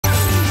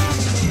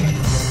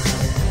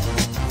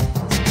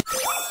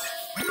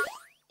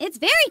It's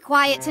very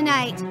quiet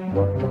tonight.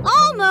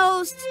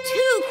 Almost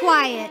too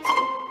quiet.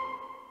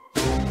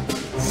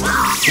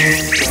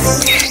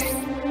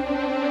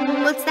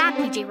 What's that,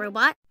 PJ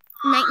Robot?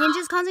 Night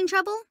Ninja's causing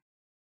trouble?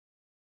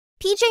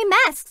 PJ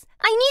Masks,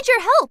 I need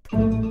your help.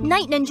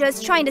 Night Ninja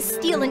is trying to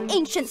steal an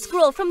ancient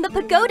scroll from the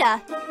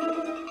Pagoda.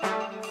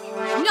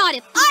 Not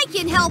if I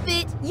can help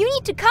it! You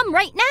need to come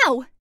right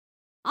now.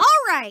 All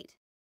right.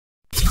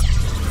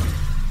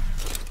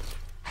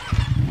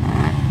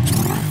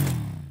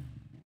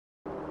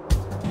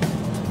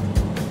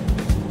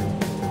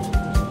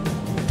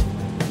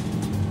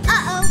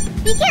 Uh-oh,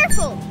 be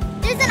careful!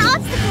 There's an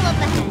obstacle up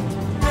ahead.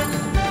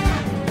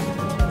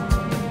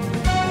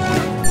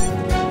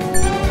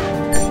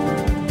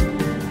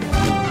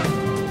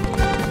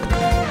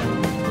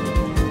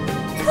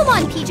 Come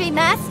on, PJ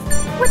Masks.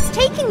 What's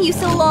taking you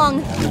so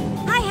long?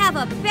 I have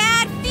a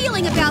bad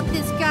feeling about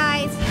this,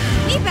 guys.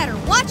 We better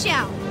watch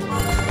out.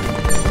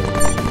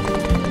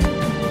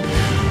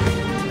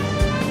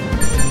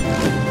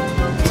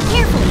 Be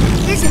careful!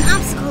 There's an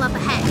obstacle up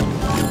ahead.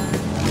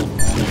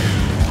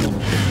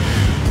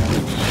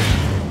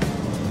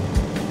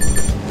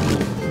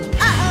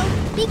 Uh-oh!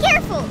 Be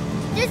careful!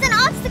 There's an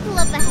obstacle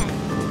up ahead.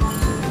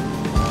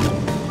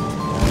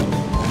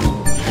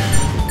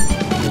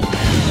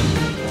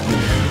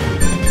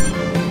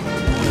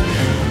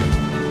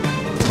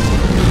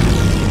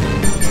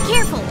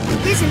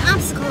 There's an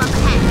obstacle up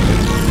ahead.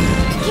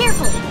 Be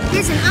careful!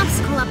 There's an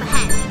obstacle up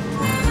ahead.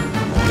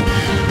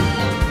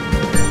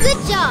 Good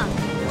job!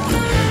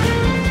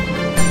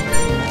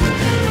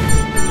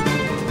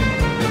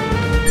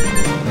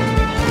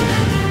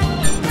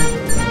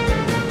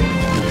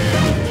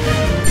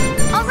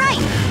 All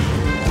right!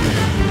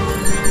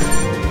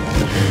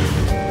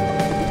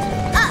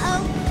 Uh-oh!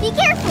 Be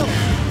careful!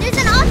 There's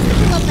an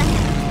obstacle up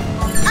ahead.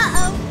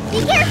 Uh-oh! Be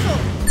careful!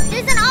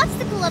 There's an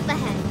obstacle up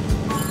ahead.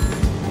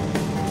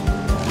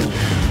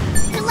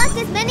 Collect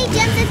as many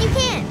gems as you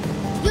can.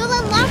 You'll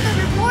unlock a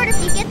reward if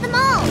you get them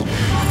all.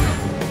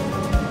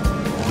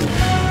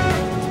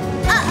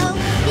 Uh-oh,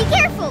 be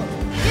careful.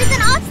 There's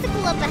an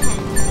obstacle up ahead.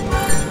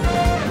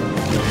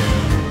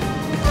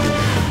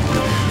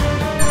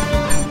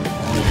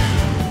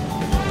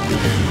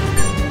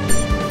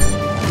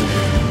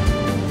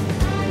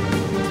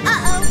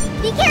 Uh-oh,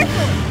 be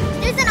careful.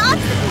 There's an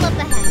obstacle up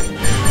ahead.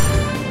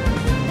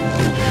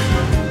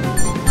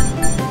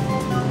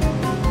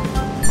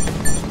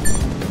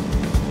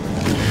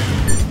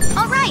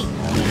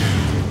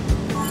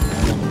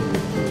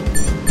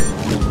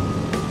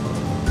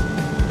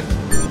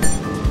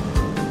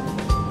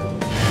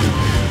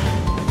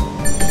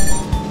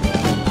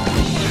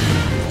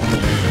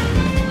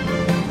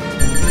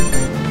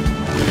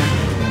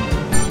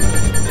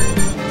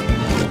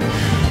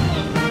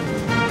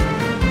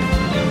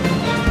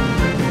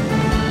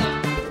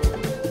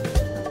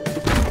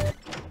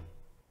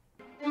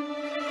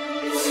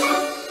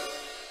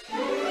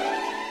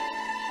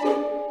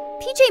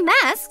 PJ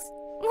Masks,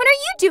 what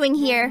are you doing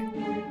here?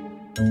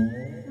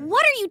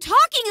 What are you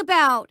talking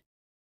about?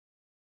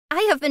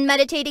 I have been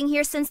meditating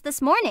here since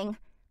this morning.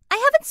 I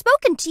haven't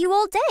spoken to you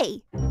all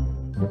day.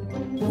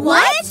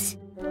 What?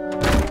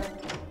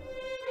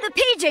 The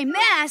PJ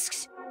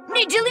Masks!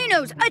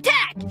 Nigelinos,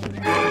 attack!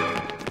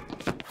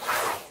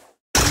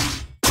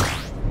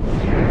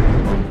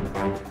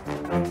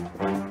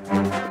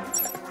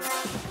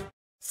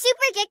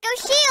 Super Gekko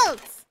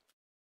shields!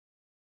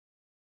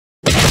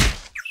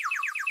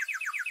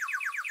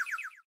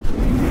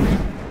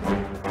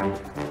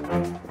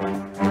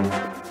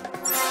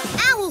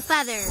 Owl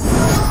feathers!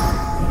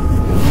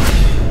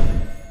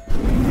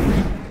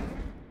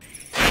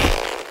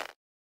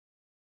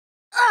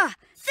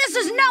 This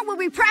is not what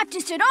we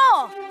practiced at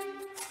all!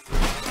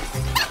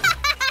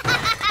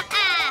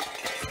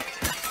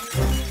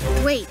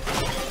 Wait,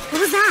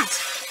 what was that?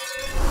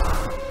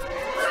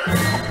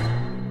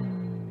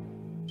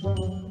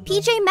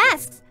 PJ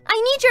Masks, I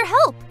need your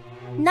help.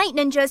 Night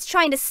Ninja is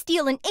trying to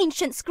steal an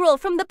ancient scroll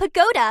from the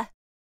Pagoda.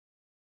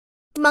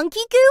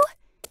 Munki-Gu,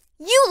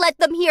 you let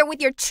them here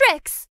with your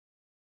tricks.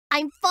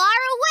 I'm far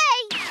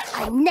away!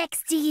 I'm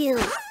next to you.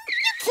 You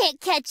can't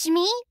catch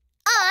me.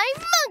 I'm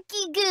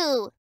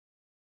Munki-Gu.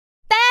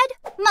 Bad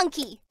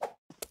monkey.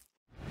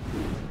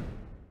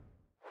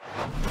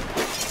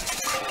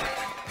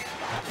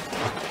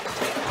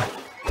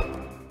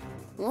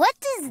 What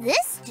does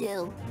this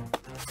do?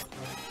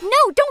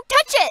 No, don't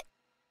touch it!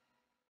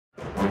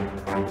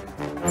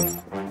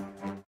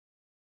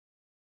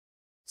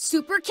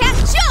 Super Cat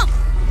Jump!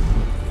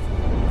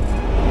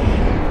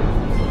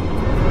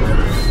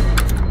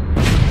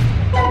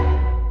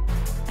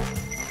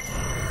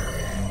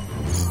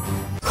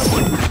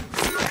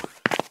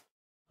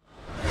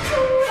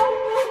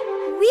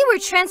 We were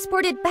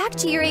transported back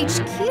to your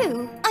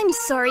HQ. I'm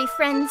sorry,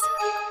 friends.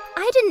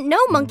 I didn't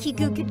know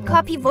Munki-Gu could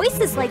copy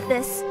voices like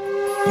this.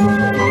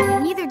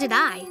 Neither did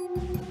I.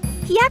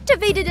 He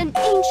activated an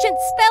ancient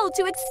spell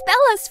to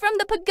expel us from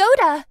the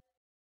Pagoda.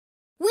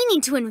 We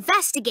need to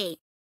investigate.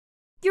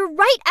 You're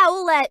right,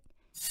 Owlette.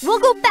 We'll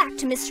go back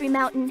to Mystery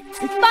Mountain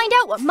and find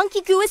out what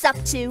Munki-Gu is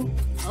up to.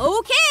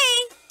 Okay!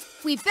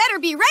 We better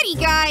be ready,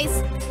 guys!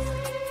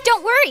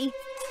 Don't worry.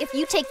 If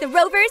you take the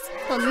Rovers,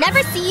 he'll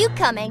never see you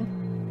coming.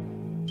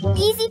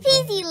 Easy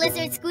peasy,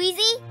 Lizard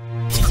Squeezy.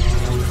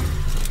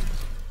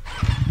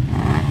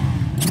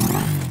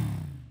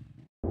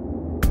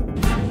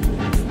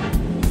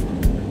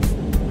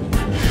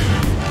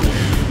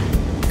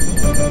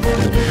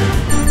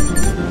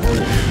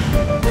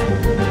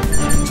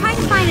 Try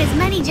to find as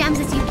many gems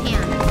as you can.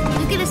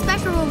 You get a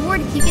special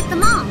reward if you get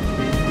them all.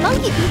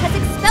 Munki-Gu has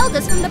expelled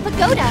us from the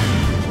Pagoda.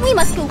 We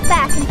must go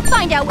back and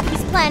find out what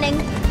he's planning.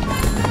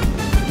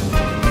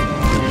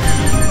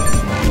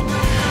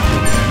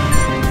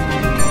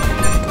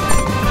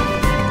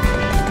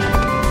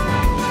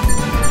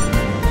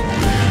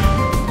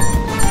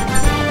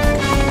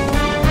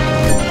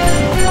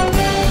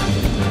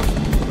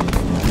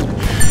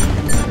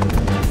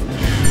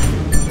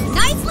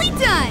 Nicely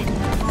done!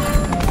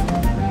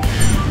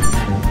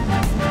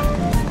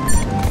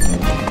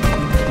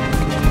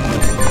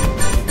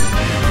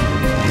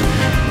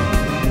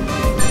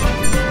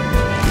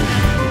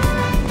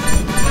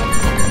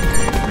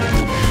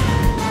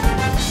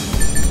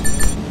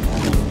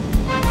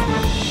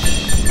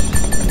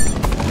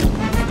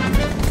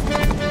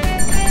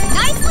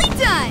 Nicely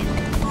done!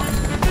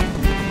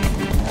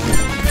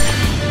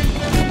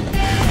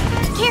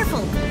 Be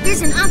careful,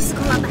 there's an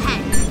obstacle up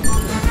ahead.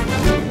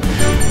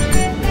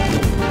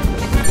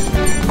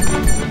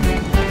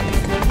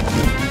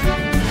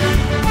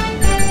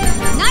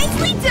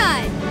 Nicely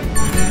done!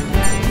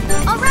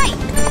 All right.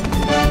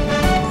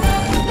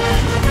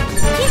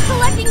 Keep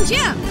collecting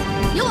gems.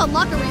 You'll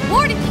unlock a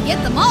reward if you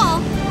get them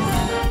all.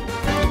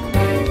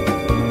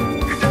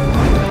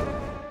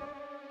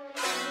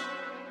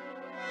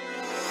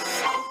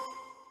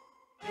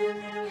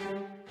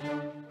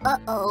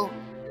 Uh-oh.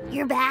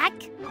 You're back?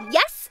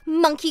 Yes,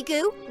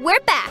 Munki-Gu, we're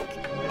back.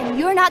 And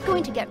you're not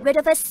going to get rid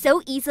of us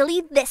so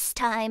easily this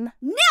time.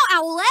 Now,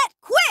 Owlette,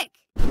 quick!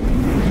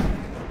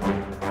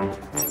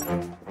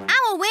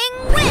 Owl Wing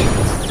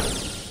wins!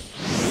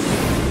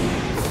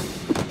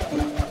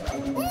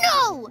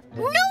 No!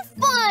 No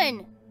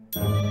fun!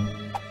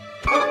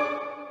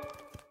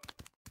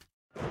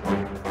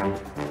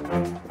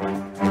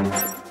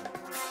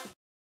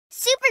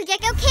 Super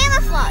Gekko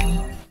camouflage!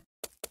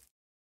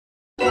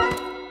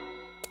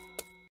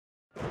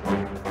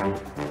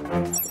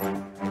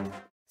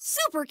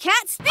 Super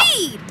Cat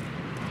speed!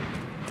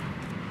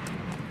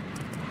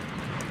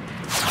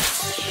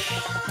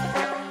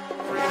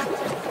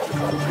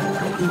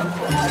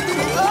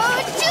 Oh,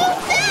 too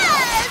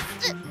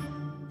fast!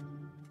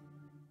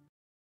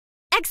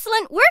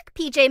 Excellent work,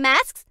 PJ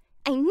Masks.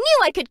 I knew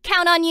I could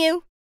count on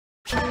you.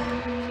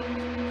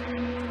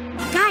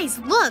 Guys,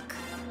 look!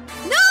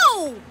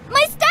 No!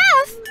 My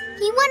staff!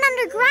 He went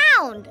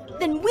underground.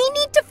 Then we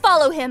need to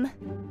follow him.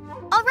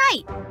 All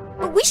right.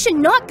 But we should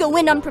not go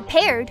in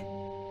unprepared.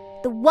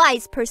 The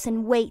wise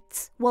person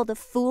waits while the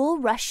fool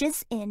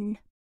rushes in.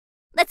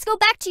 Let's go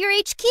back to your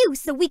HQ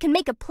so we can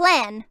make a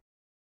plan.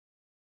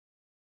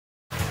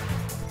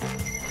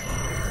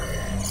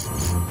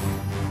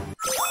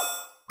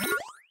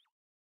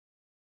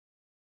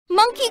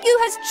 Munki-Gu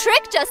has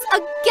tricked us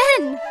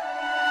again!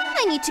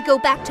 I need to go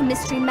back to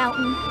Mystery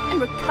Mountain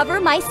and recover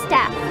my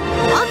staff.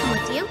 I'll come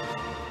with you.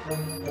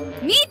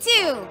 Me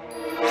too!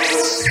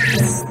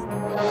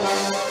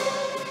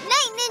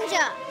 Night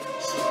Ninja!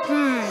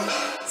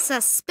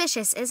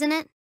 Suspicious, isn't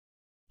it?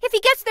 If he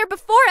gets there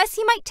before us,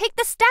 he might take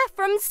the staff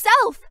for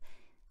himself.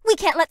 We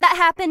can't let that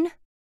happen.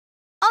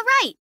 All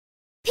right.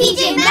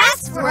 PJ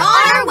Masks, we're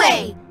on our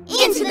way!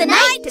 Into the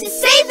night to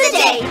save the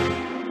day!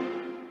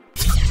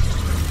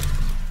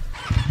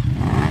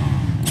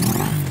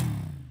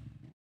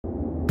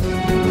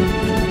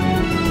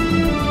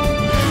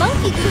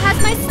 Munki-Gu has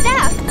my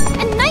staff,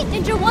 and Night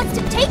Ninja wants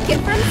to take it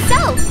for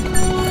himself.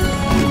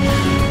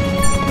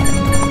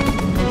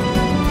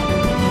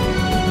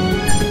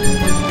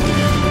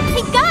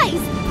 Hey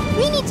guys,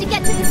 we need to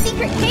get to the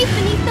secret cave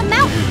beneath the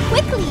mountain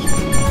quickly.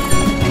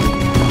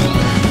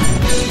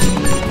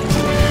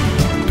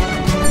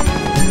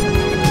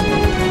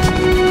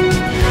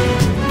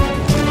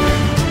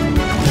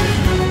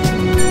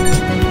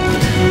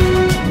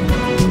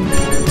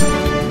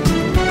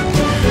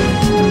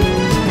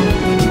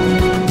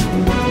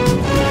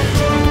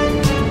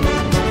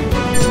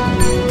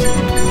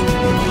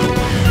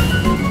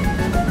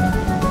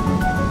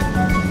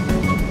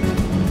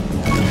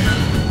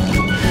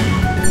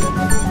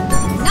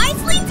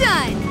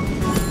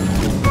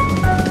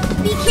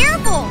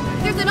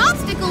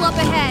 Up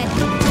ahead.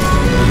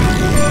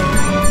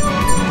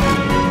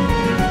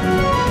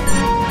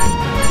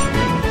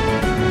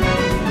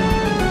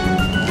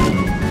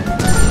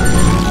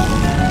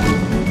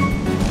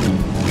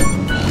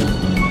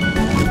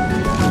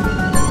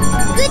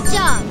 Good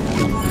job!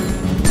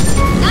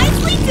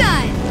 Nicely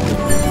done!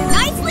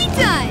 Nicely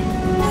done!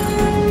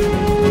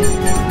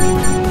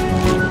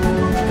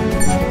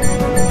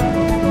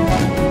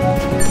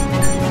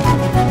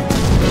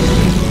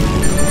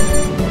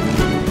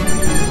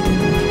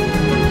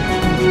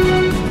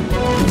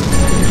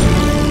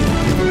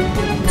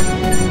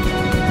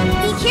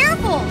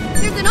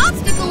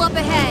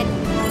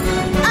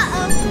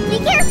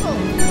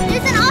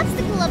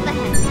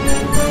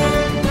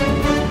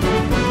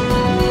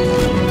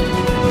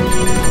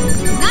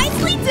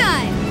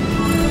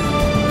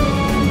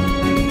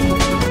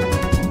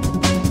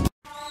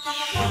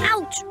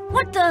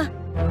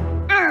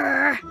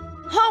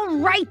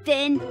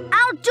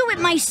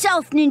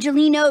 myself,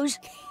 Ninjalinos.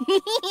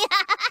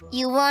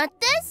 You want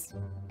this?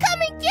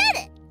 Come and get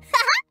it.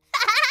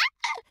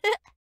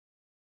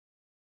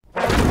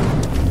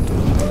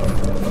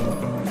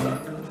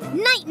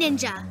 Night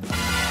Ninja.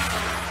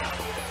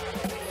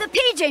 The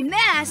PJ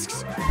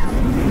Masks.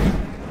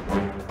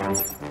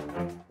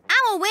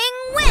 Owlwing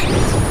wins.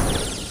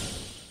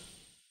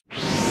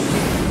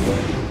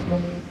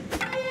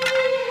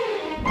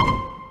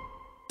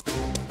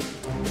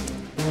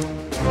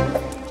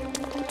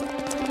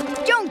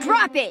 Don't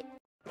drop it.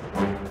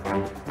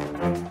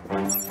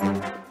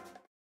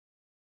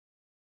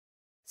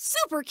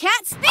 Super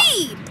Cat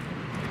Speed.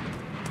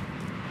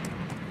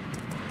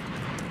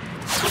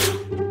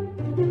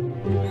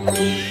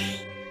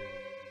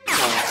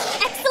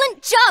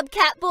 Excellent job,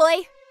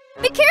 Catboy.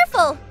 Be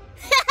careful.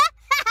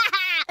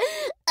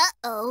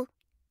 Uh-oh.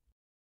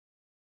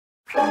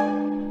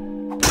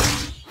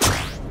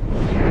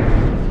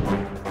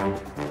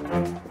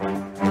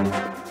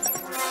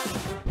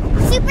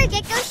 Super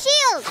Gekko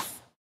shields!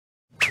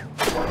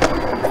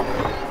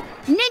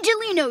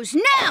 Ninjalinos,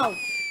 now!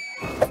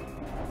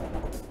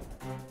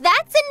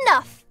 That's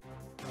enough.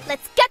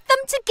 Let's get them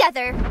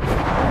together.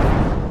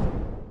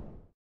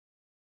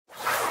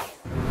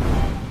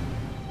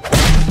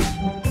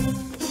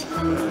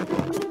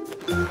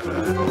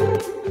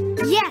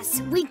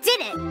 Yes, we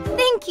did it.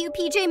 Thank you,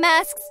 PJ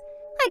Masks.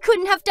 I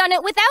couldn't have done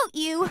it without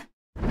you.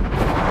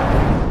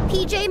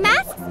 PJ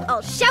Masks,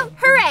 I'll shout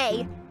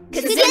hooray!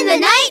 'Cause in the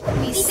night,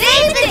 we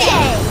save the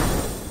day!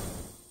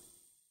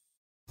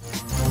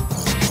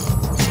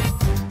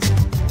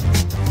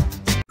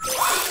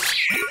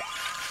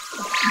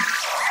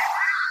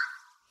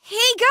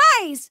 Hey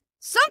guys!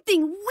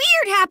 Something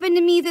weird happened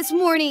to me this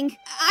morning.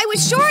 I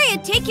was sure I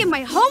had taken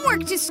my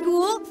homework to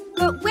school,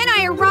 but when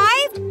I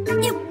arrived,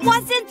 it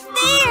wasn't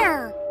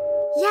there.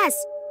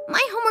 Yes,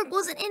 my homework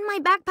wasn't in my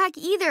backpack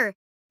either, and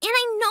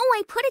I know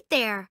I put it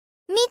there.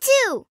 Me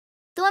too.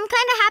 Though I'm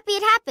kind of happy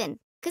it happened,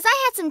 because I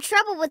had some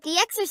trouble with the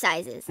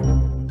exercises.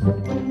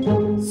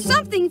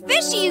 Something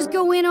fishy is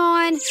going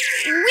on.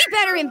 We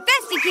better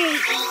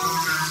investigate.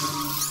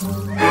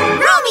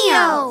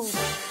 Romeo!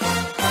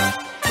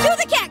 To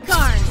the cat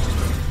car!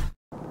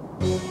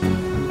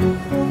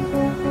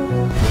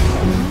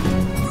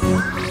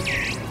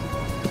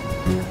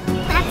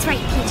 That's right,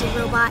 PJ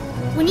Robot.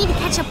 We need to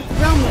catch up with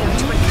Romeo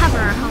to recover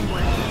our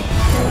homework.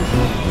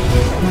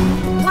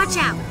 Watch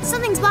out!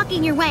 Something's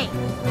blocking your way.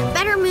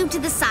 Better move to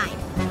the side.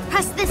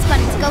 Press this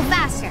button to go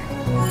faster.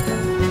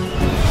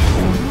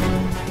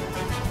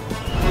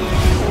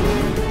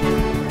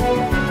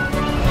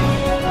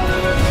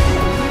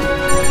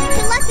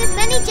 Collect as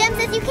many gems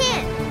as you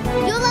can.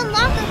 You'll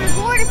unlock a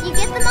reward if you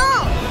get them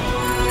all.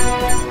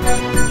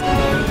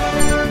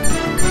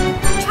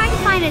 Try to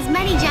find as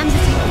many gems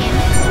as you can.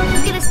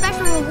 You get a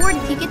special reward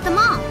if you get them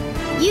all.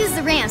 Use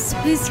the ramps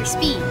to boost your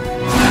speed.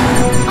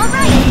 All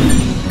right!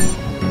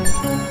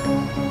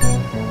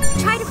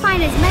 Try to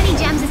find as many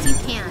gems as you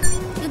can.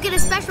 You'll get a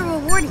special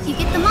reward if you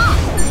get them all.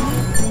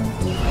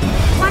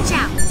 Watch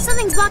out!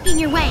 Something's blocking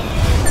your way.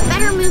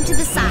 Better move to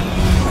the side.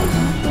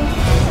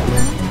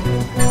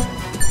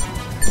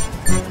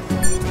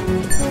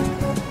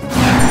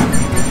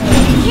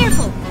 Be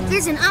careful!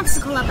 There's an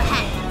obstacle up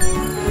ahead.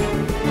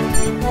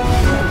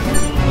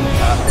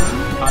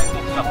 I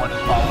think someone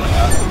is following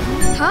us.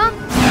 Huh?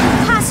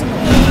 Impossible!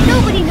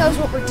 Nobody knows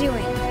what we're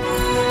doing.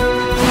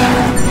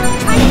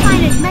 Try to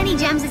find as many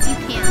gems as you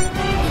can.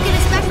 You get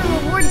a special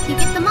reward if you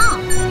get them all.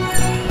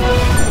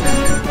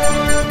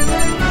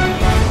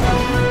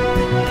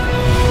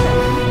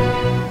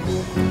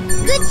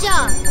 Good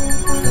job.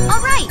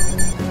 All right!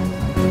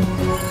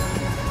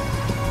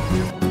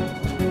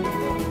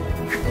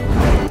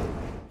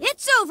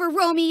 It's over,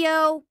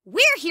 Romeo.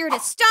 We're here to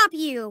stop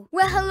you.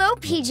 Well, hello,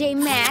 PJ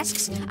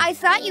Masks. I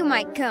thought you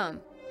might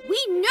come.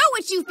 We know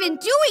what you've been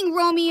doing,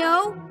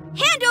 Romeo.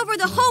 Hand over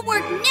the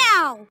homework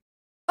now.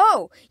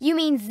 Oh, you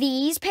mean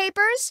these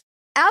papers?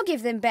 I'll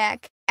give them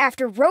back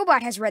after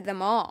Robot has read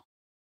them all.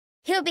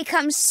 He'll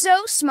become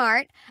so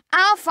smart,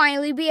 I'll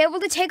finally be able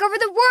to take over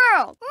the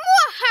world.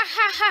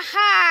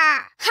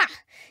 Mwahahaha! Ha!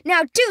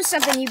 Now do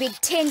something, you big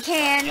tin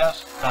can.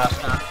 Yes,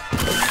 Master.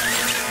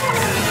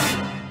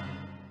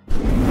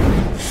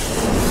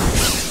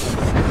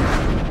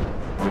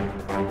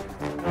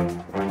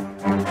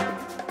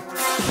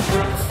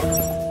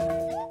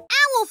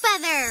 Owl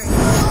feathers!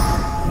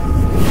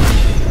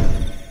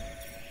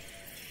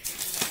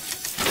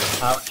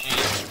 Ouchie.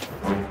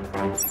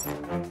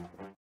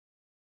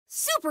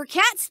 Super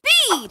Cat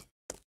Speed.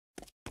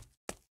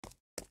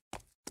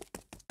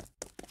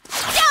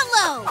 Down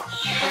low.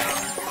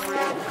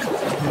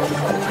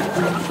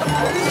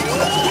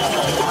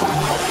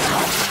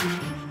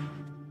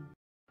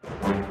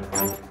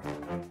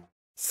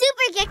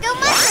 Super Gekko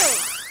muscle.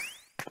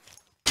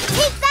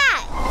 Take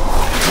that.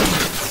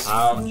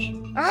 Ouch.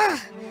 Ugh!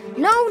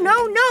 No,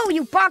 no, no,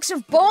 you box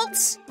of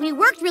bolts! We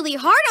worked really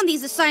hard on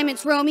these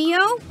assignments,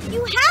 Romeo.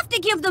 You have to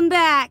give them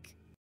back.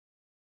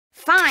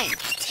 Fine,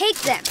 take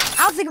them.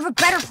 I'll think of a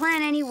better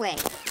plan anyway.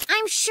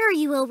 I'm sure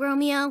you will,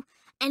 Romeo.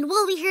 and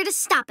we'll be here to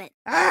stop it.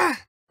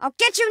 I'll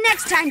get you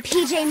next time,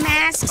 PJ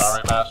Masks.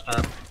 Sorry,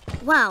 Master.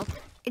 Well,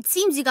 it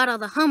seems you got all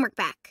the homework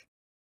back.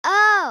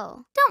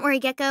 Oh. Don't worry,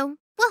 Gekko.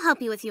 We'll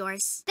help you with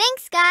yours.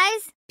 Thanks,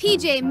 guys.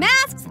 PJ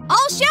Masks,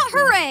 all shout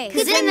hooray!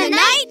 'Cause in the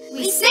night,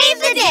 we save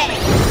the day.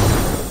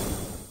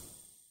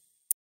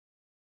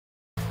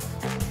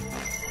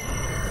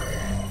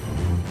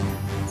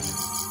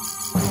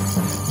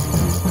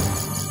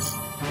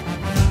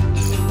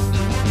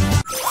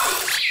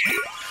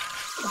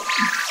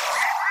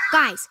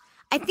 Guys,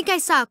 I think I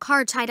saw a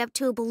car tied up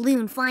to a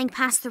balloon flying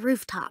past the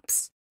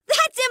rooftops.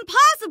 That's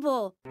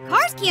impossible!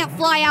 Cars can't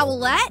fly,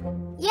 Owlette!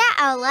 Yeah,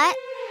 Owlette.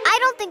 I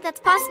don't think that's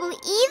possible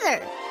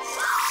either.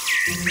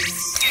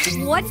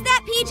 What's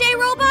that, PJ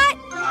Robot?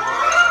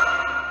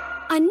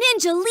 A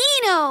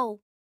Ninjalino!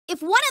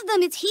 If one of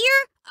them is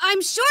here,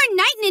 I'm sure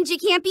Night Ninja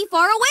can't be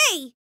far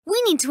away.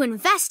 We need to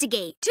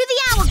investigate. To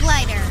the Owl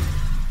Glider.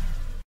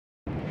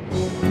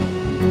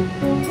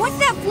 What's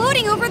that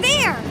floating over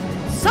there?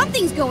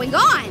 Something's going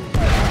on.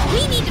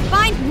 We need to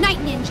find Night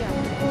Ninja.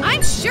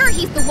 I'm sure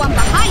he's the one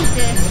behind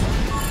this.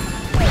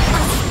 A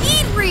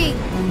speed ring!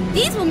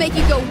 These will make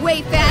you go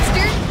way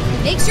faster.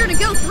 Make sure to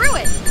go through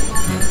it.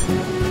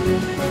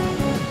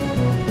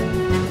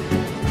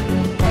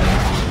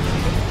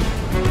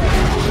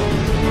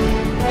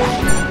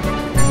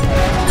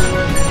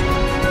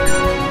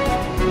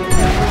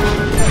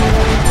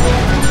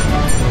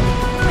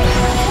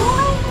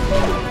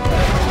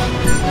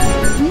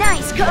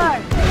 Nice car!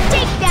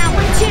 Take that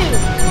one too!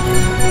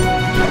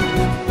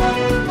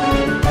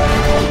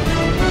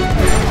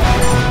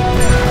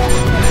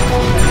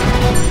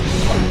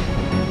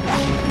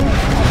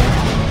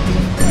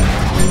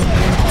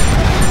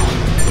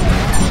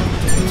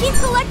 Keep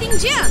collecting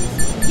gems.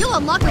 You'll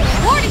unlock a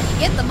reward if you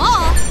get them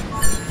all.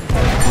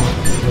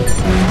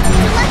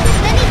 Collect as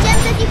many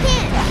gems as you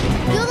can.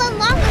 You'll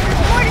unlock a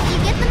reward if you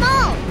get them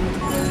all.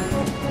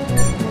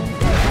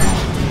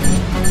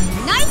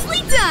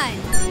 Nicely done.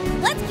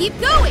 Let's keep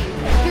going.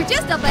 You're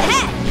just up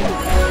ahead.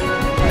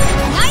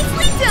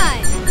 Nicely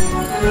done.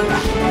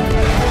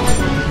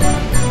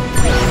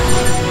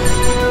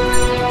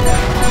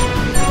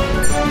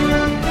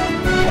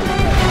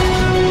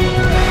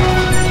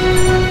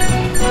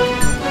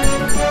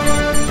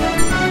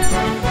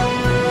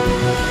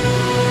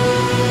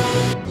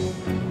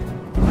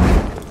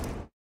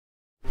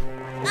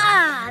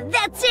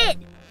 That's it!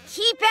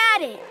 Keep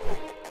at it!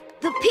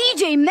 The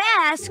PJ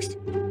Masks?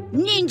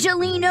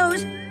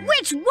 Ninjalinos?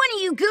 Which one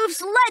of you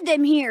goofs led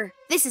them here?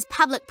 This is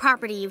public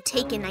property you've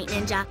taken, Night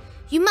Ninja.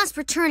 You must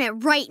return it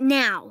right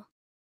now.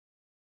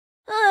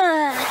 Do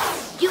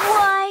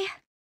I?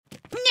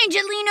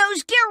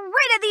 Ninjalinos, get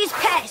rid of these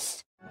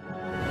pests!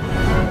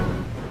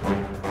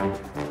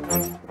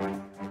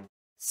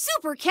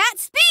 Super Cat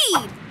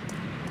Speed!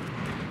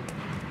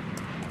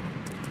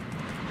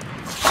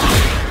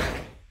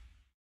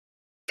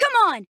 Come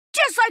on,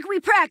 just like we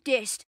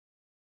practiced!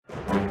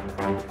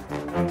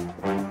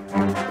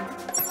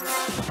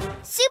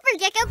 Super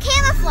Gekko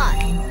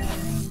Camouflage.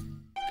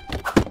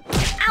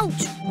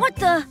 Ouch! What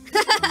the?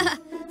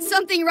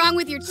 Something wrong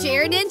with your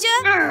chair, Ninja?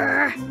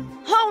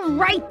 All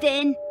right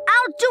then.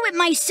 I'll do it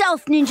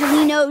myself,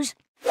 Ninjalinos.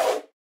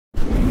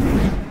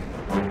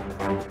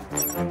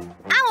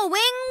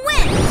 Owlwing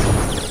wins!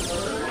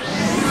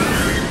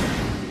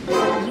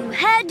 You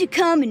had to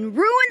come and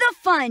ruin the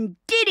fun,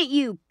 didn't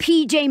you,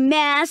 PJ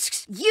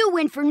Masks? You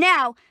win for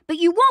now, but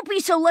you won't be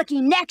so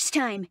lucky next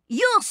time.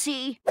 You'll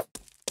see.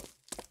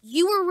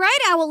 You were right,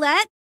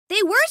 Owlette.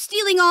 They were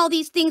stealing all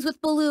these things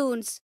with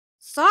balloons.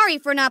 Sorry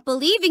for not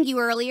believing you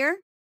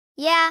earlier.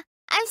 Yeah,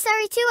 I'm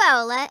sorry too,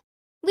 Owlette.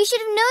 We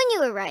should have known you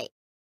were right.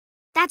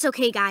 That's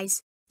okay,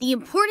 guys. The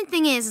important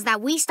thing is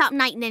that we stopped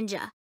Night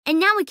Ninja. And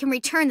now we can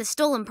return the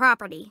stolen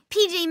property.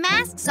 PJ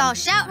Masks all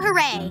shout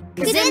hooray!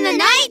 'Cause in the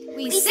night,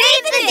 we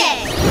save the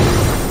day!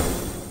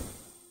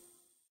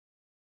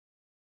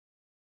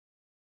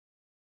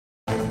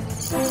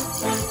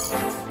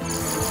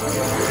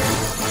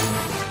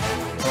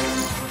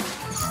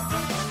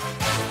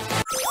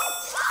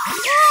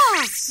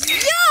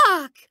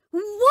 Yuck!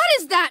 What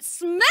is that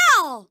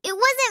smell? It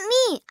wasn't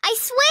me, I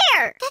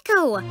swear!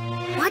 Gekko,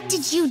 what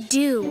did you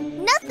do?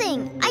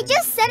 Nothing! I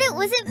just said it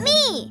wasn't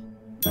me!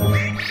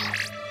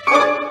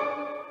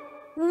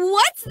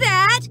 What's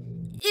that?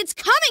 It's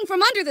coming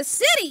from under the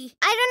city.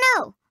 I don't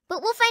know,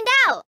 but we'll find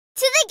out.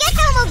 To the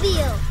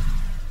Gekko-mobile!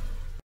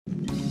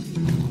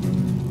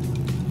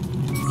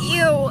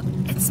 Ew,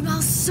 it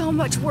smells so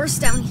much worse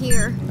down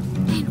here.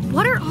 And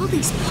what are all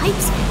these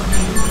pipes for?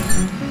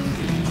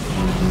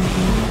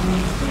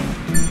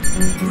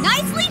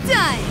 Nicely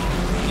done!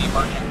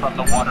 Emerging from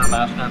the water,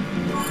 Master.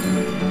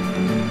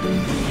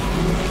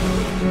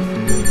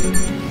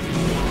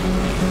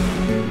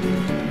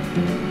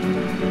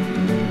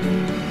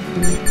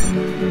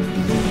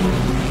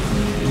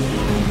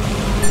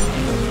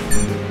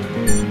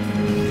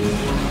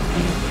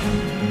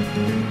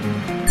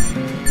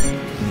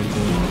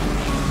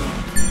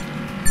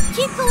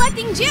 Keep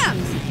collecting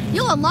gems.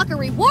 You'll unlock a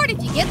reward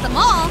if you get them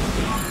all.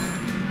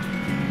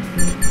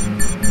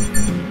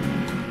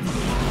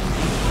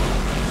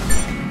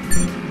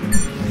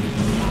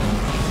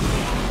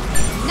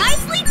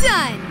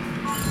 done!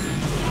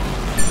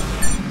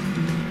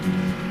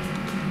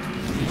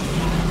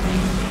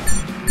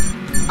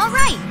 All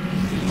right.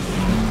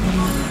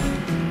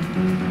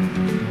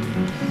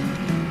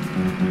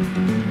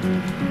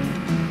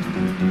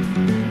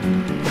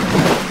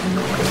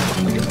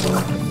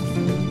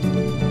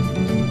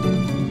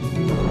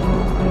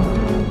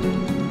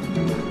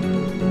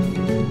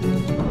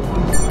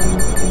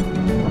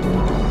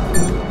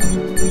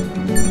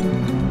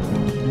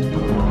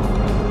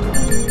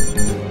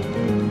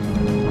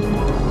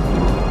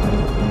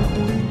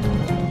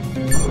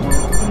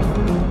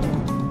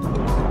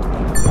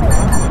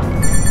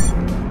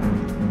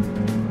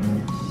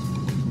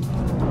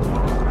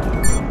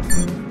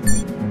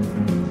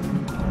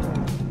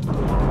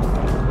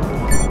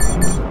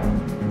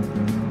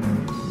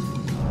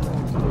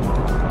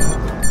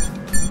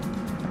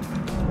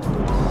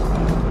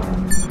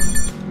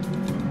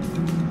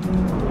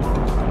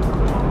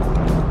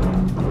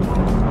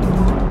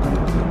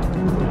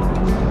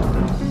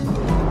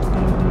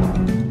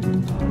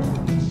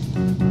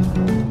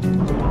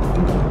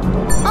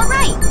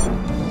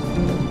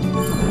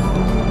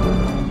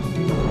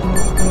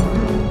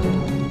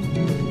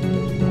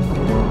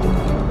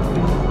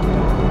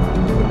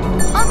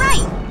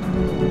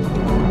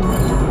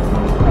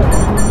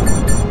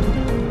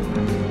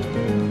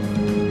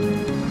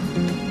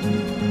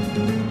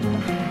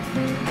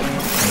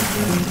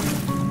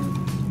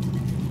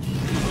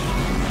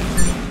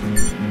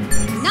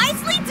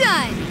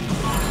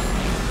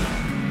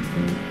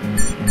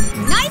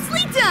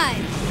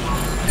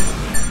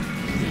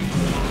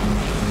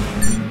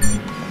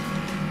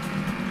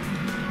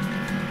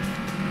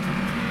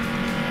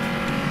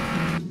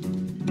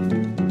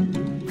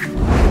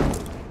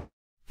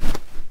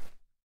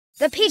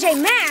 The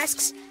PJ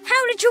Masks?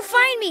 How did you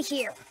find me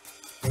here?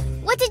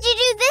 What did you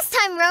do this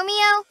time,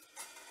 Romeo?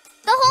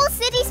 The whole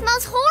city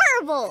smells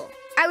horrible.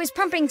 I was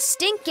pumping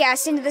stink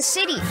gas into the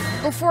city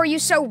before you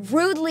so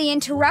rudely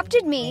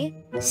interrupted me.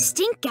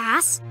 Stink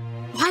gas?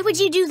 Why would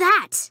you do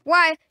that?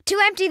 Why, to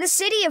empty the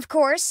city, of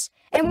course.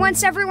 And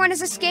once everyone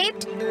has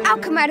escaped, I'll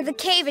come out of the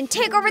cave and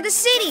take over the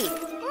city.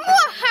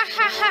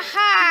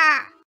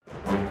 Mwahahaha!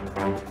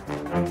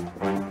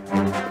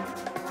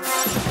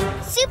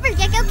 Super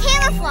Gekko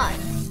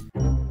camouflage.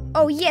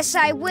 Oh, yes,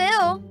 I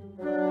will.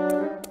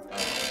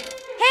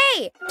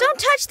 Hey, don't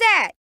touch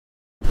that.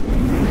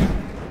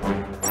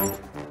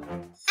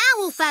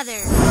 Owl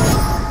feather.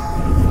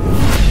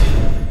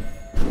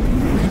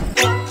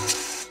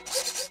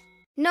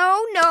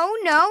 No, no,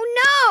 no,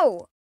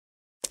 no!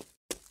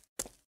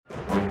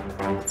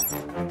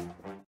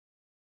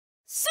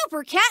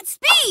 Super Cat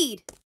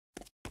Speed!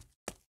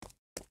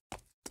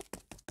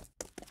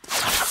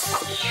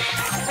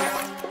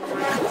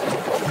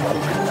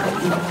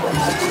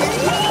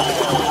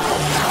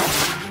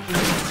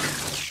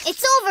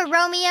 It's over,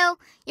 Romeo.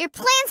 Your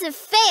plans have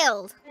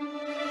failed.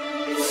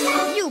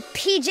 You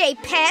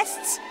PJ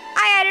pests!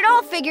 I had it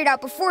all figured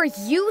out before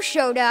you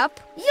showed up.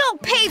 You'll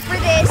pay for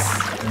this!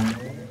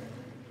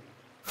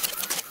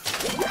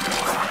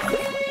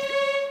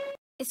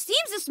 It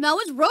seems the smell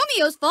was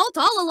Romeo's fault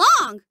all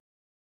along.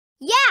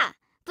 Yeah,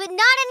 but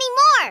not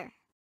anymore.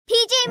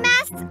 PJ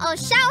Masks all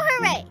shout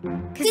hooray.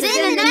 'Cause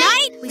in the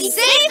night, we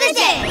save the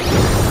day.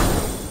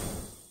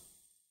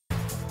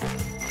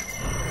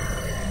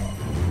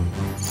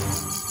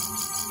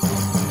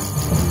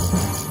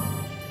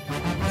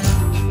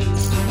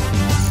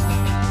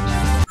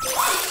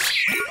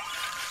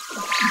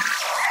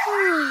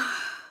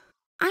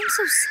 I'm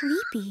so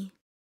sleepy.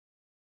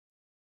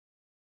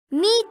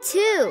 Me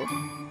too.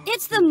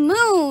 It's the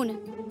moon.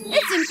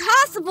 It's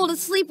impossible to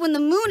sleep when the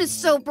moon is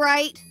so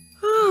bright.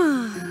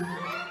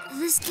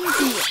 This can't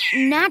be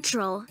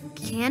natural,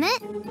 can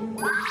it?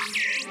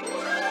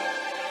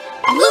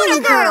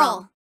 Luna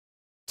Girl!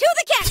 To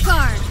the cat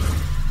car!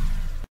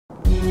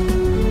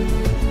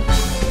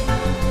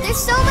 There's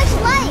so much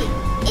light.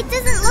 It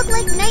doesn't look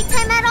like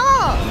nighttime at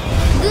all.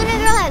 Luna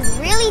Girl has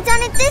really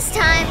done it this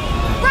time.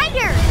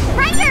 Brighter!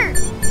 Brighter!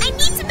 I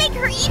need to make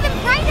her even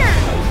brighter!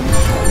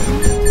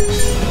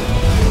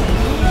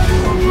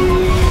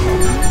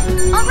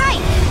 All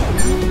right.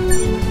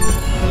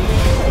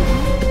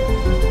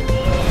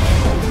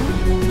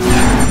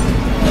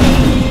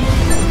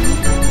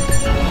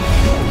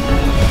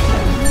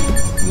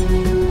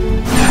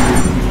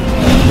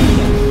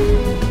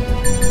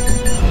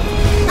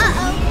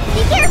 Uh-oh,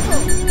 be careful.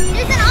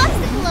 There's an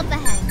obstacle up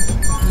ahead.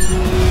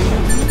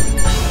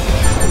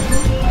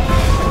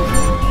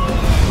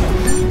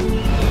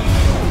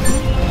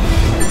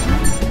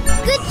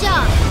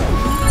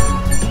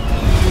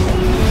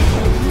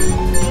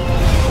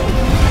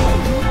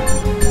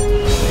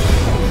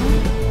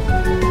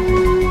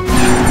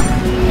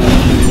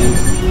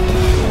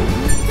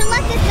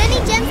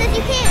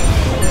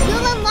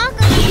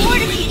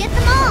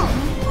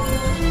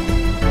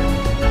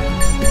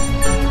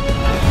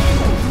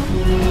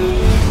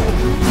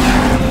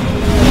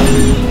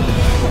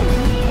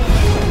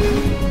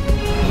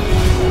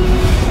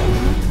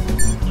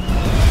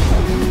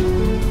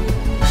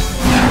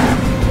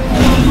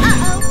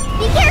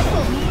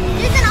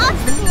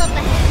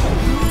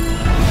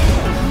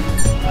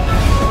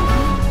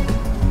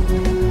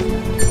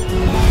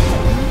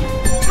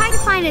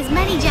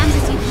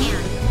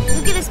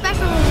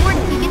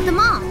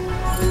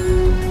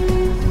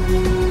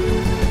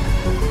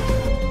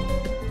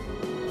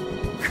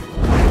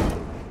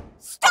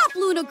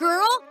 Luna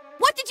girl.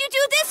 What did you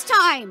do this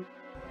time?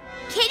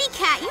 Kitty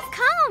Cat, you've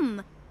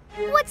come.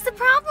 What's the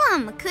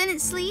problem? Couldn't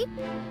sleep?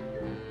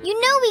 You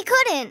know we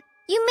couldn't.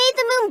 You made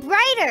the moon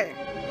brighter.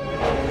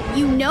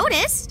 You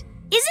noticed?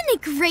 Isn't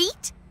it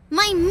great?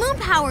 My moon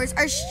powers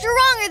are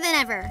stronger than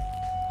ever.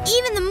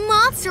 Even the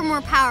moths are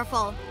more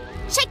powerful.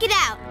 Check it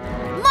out.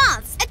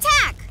 Moths,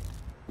 attack!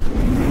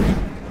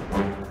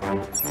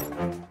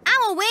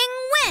 Owlwing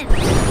wins!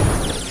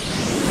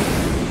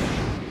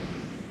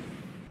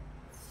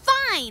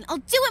 Fine, I'll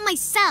do it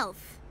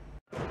myself.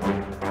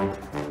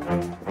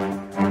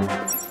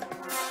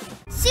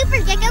 Super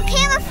Gekko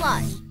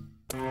camouflage.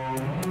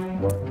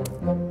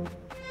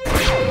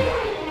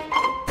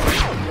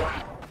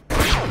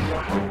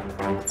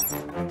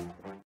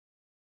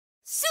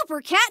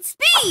 Super Cat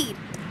speed!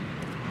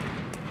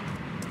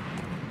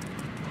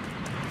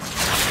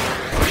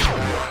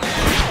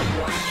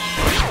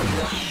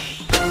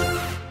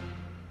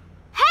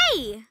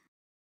 Hey!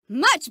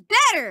 Much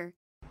better!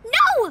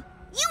 No!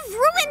 You've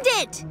ruined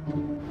it!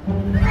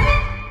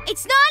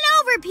 It's not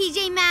over,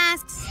 PJ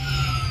Masks!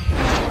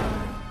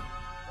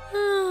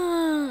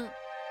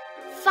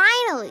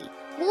 Finally,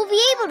 we'll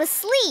be able to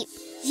sleep.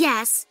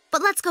 Yes,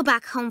 but let's go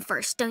back home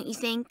first, don't you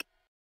think?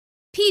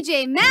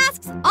 PJ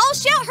Masks, all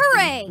shout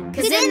hooray!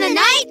 'Cause in the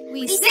night,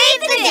 we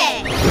save the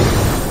day!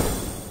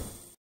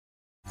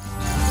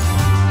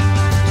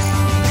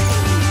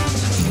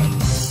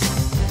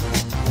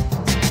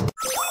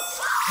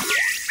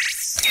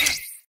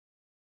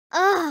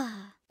 Ugh.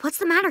 What's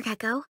the matter,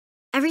 Gekko?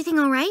 Everything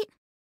all right?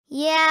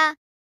 Yeah,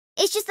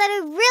 it's just that I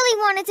really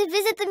wanted to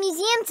visit the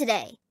museum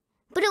today,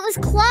 but it was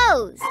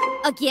closed.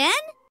 Again?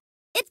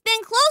 It's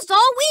been closed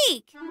all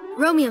week!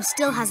 Romeo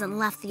still hasn't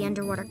left the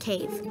underwater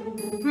cave.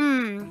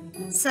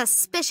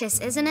 Suspicious,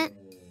 isn't it?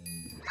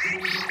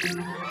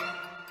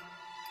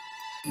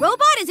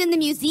 Robot is in the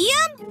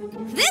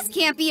museum? This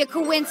can't be a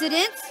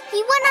coincidence.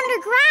 He went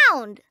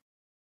underground.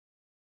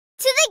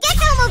 To the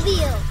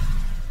Gekko-mobile.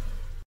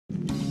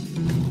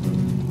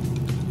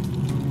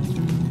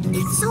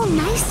 It's so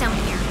nice down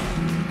here.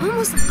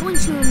 Almost like going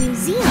to a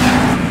museum.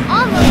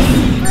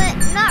 Almost, but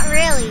not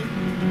really.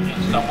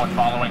 Is someone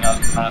following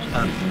us,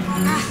 Master?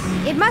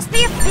 It must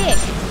be a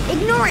fish.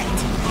 Ignore it.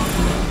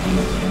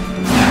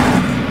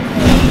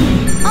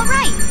 All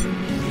right.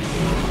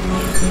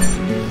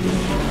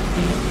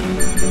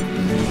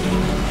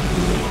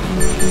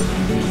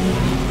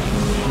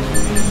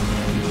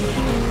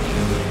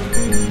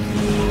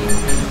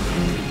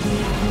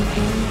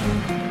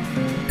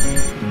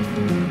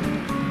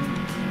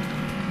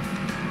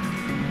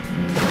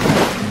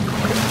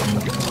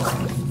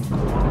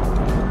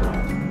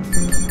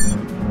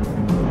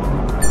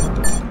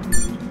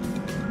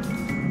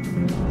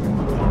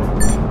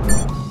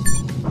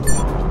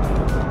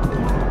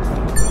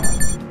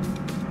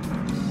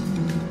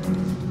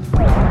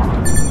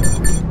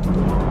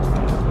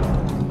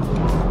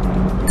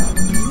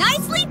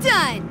 Nicely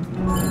done!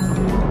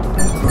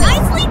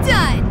 Nicely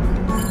done!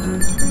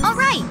 All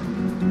right.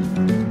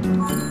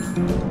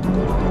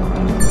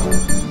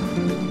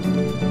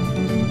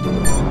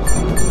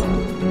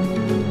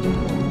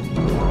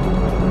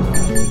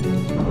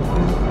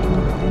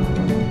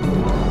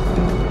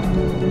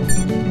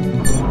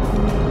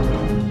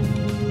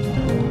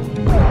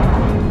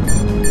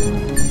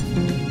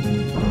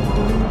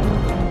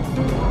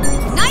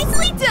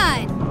 Nicely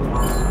done!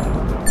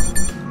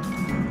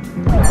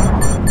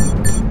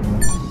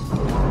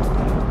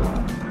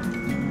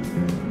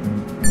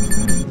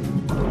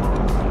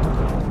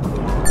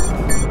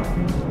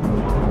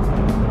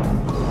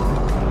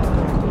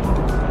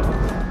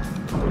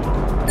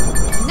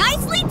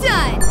 Nicely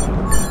done!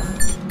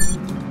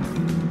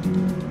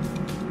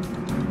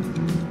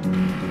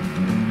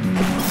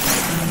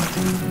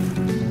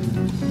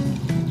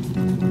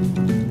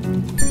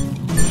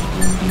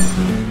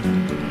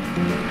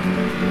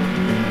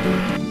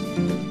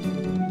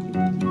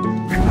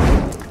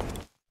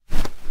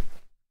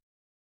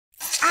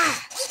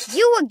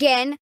 You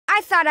again?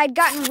 I thought I'd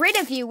gotten rid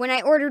of you when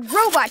I ordered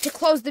Robot to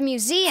close the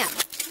museum.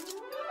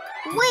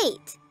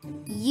 Wait,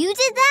 you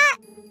did that?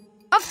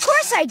 Of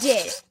course I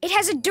did. It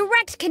has a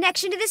direct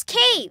connection to this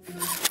cave.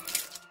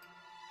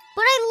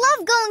 But I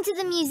love going to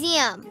the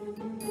museum.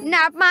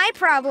 Not my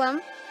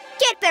problem.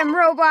 Get them,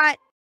 Robot.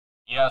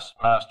 Yes,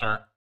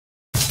 Master.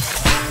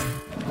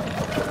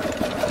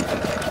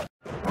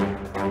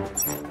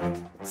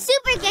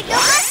 Super Gekko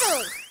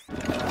muscles!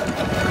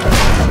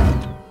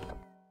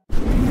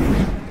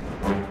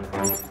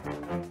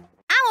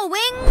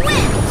 Owlwing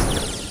wins!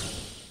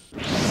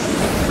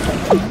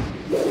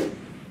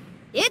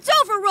 It's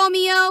over,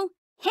 Romeo!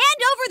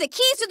 Hand over the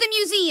keys to the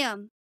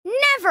museum!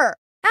 Never.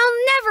 I'll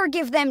never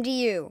give them to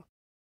you.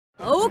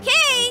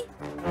 Okay!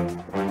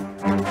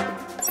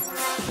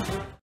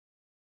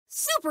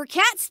 Super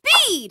Cat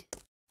speed!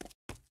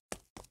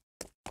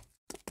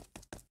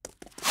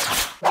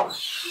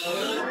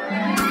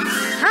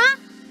 Huh?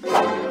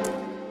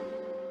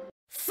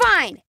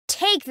 Fine.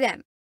 Take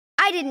them.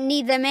 I didn't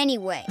need them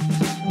anyway.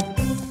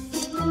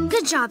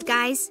 Good job,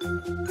 guys.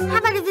 How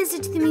about a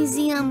visit to the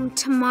museum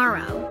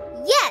tomorrow?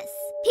 Yes,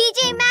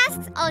 PJ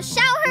Masks, all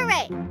shout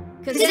hooray!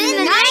 'Cause in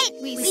the night,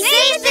 we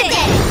save the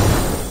day!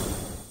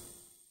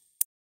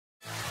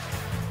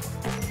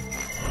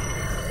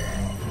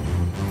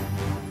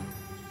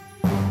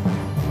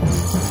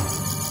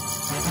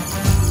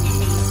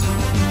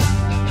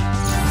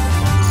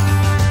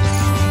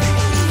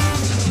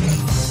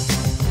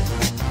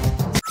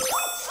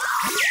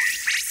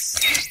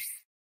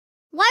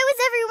 Why was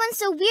everyone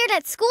so weird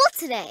at school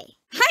today?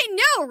 I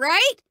know,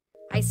 right?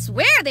 I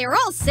swear they were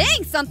all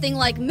saying something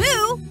like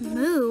moo.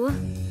 Moo?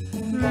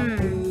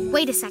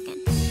 Wait a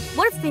second.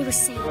 What if they were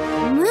saying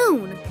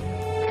moon?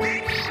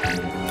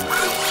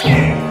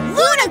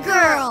 Luna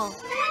Girl!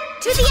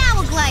 To the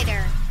Owl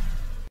Glider!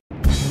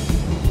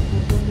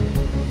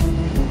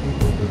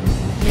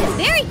 It's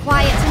very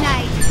quiet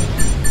tonight.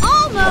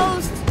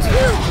 Almost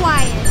too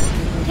quiet.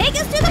 Take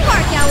us to the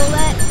park,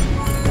 Owlette.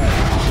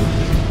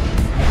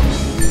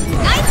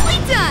 Nicely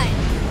done!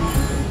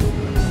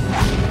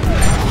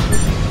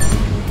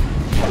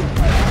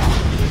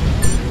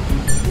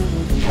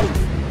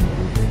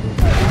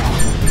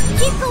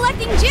 Keep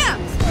collecting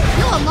gems.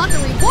 You'll unlock a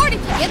reward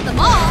if you get them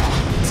all.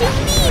 To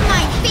me,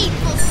 my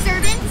faithful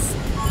servants!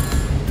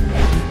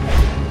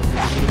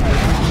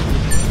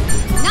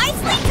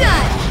 Nicely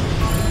done!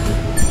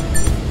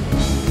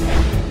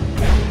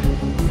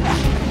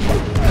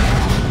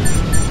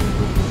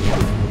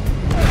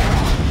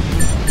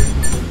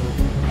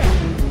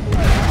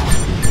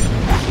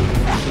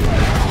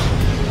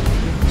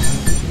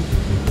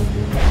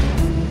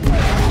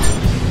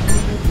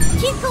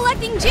 Keep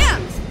collecting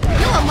gems.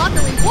 You'll unlock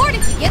a reward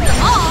if you get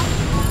them all.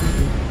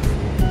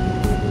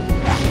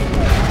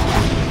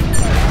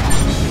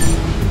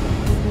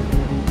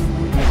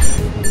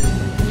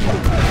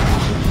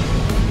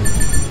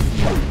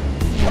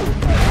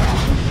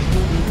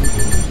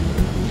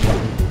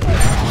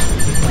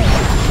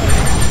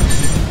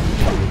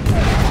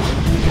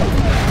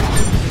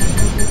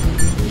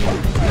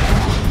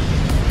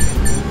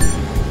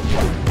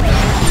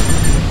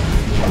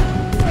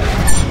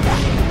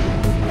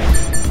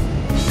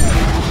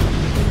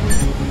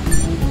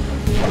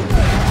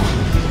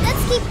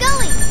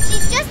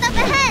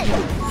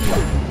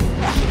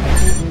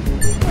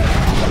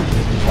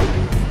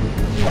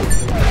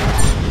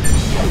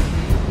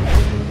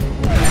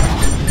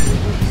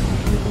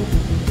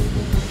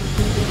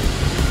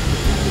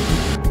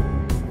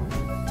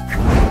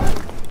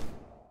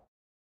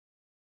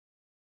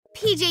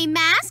 PJ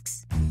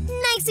Masks,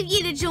 nice of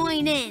you to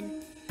join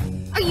in.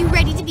 Are you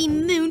ready to be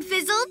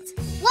moon-fizzled?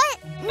 What?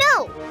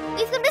 No!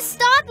 We've come to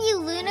stop you,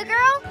 Luna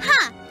Girl!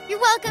 Huh, you're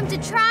welcome to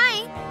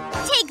try.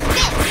 Take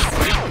this!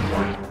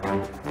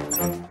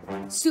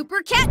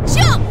 Super Cat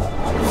Jump!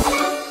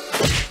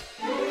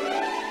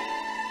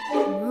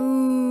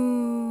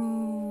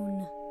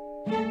 Moon.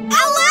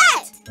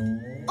 Owlette!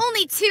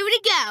 Only 2 to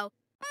go.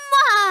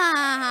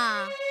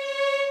 Mwah!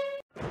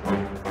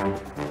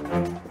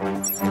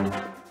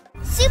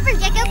 Super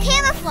Gekko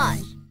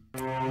camouflage!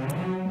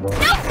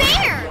 No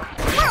fair!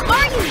 Where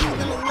are you, you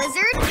little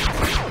lizard?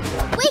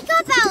 Wake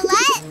up,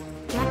 Owlette!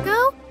 Gekko?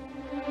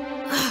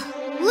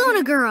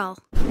 Luna Girl.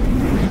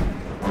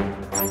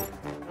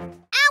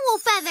 Owl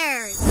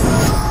feathers!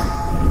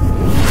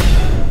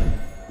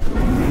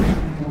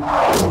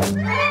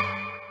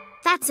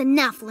 That's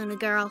enough, Luna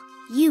Girl.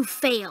 You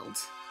failed.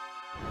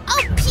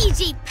 Oh,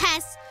 PJ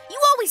Pests! You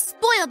always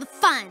spoil the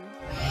fun!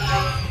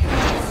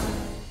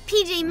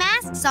 PJ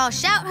Masks all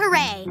shout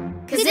hooray!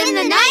 'Cause in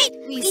the night,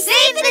 we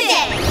save the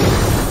day!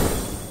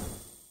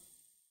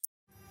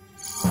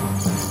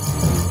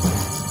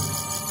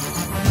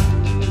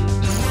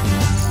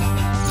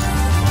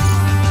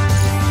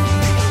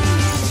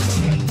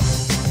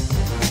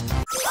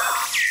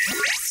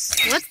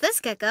 What's this,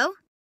 Gekko?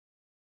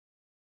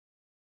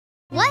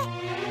 What?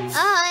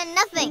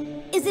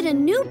 Nothing. Is it a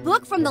new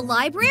book from the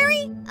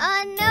library?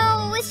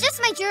 No, it's just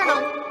my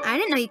journal. I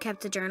didn't know you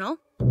kept a journal.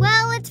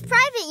 Well, it's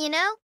private, you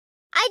know.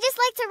 I just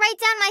like to write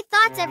down my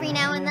thoughts every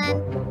now and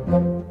then.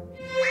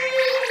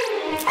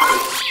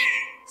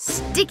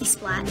 Sticky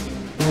Splat.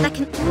 That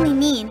can only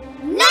mean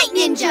Night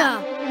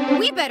Ninja!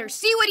 We better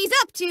see what he's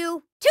up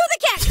to. To the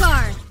cat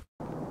car!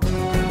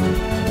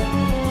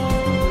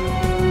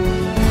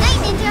 Night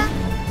Ninja!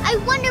 I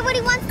wonder what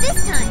he wants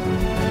this time.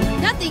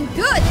 Nothing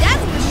good,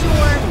 that's for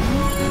sure.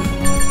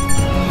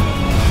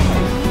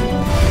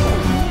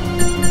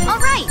 All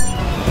right.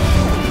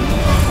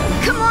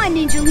 Come on,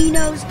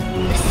 Ninjalinos.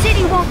 The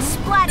city won't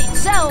splat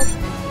itself.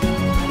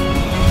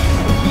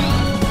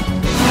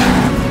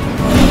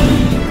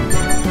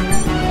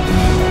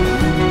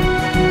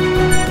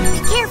 Be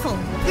careful.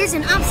 There's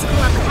an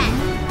obstacle up ahead.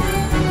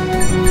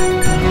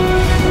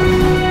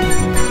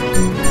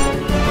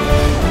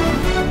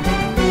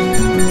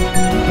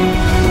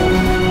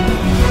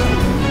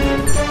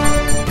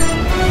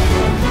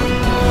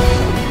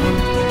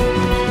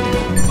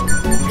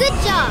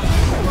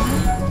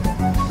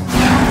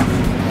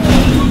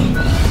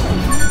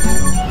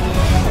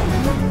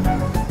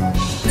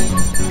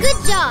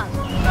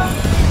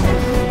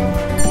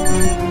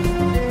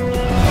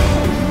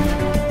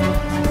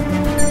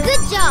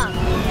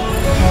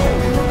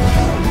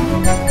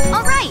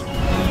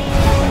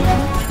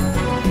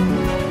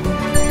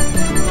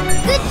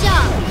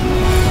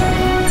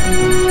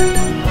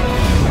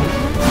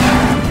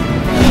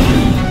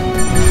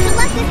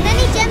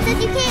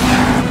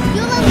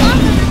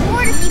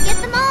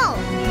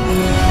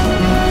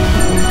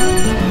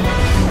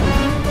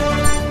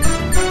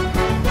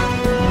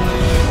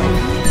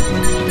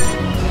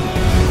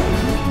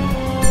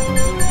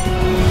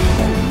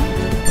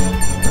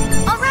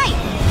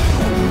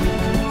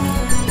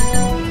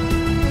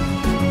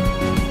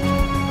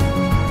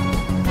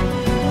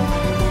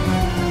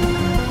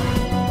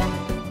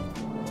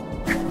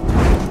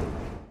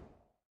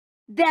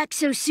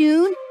 so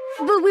soon?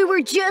 But we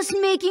were just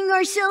making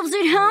ourselves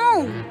at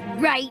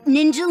home. Right,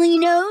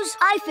 Ninjalinos?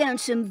 I found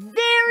some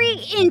very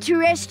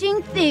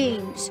interesting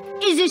things.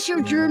 Is this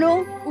your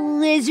journal,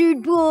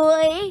 Lizard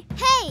Boy?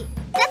 Hey,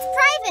 that's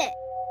private.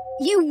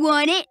 You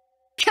want it?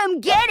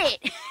 Come get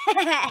it!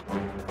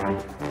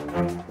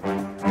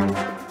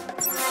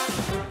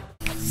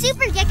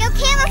 Super Gekko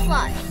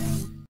camouflage.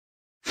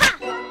 Ha!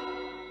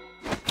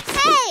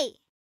 Hey!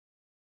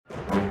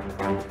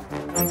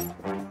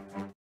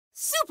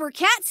 Super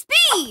Cat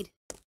Speed!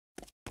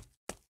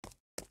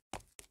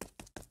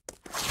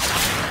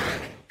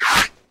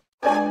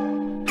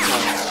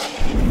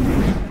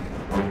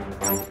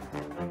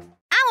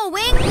 Owl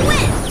Wing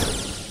wins!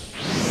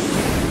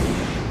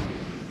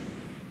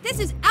 This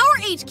is our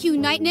HQ,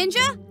 Night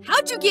Ninja.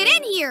 How'd you get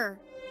in here?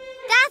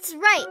 That's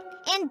right.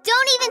 And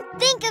don't even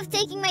think of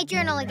taking my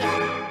journal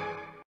again.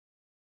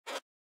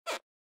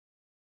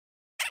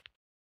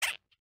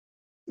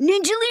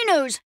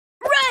 Ninjalinos,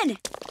 run!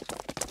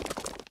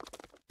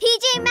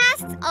 PJ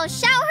Masks, I'll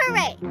shout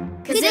hooray.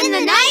 'Cause in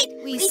the night,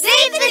 we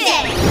save the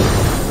day.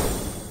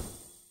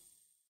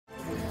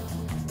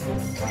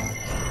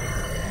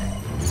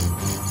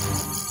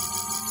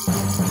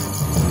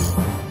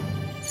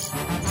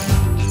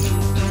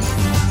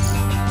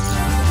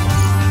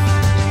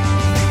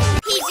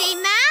 PJ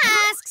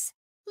Masks,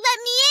 let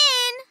me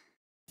in.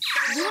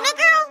 Luna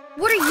Girl?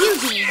 What are you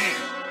doing here?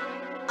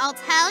 I'll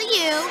tell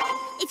you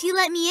if you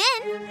let me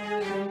in.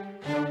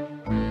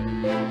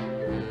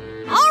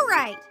 All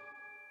right.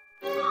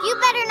 You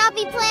better not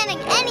be planning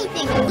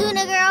anything,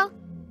 Luna Girl.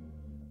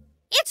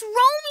 It's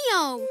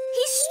Romeo.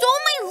 He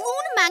stole my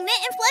Luna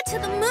magnet and fled to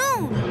the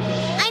moon.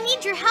 I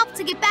need your help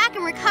to get back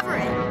and recover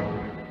it.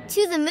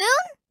 To the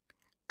moon?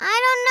 I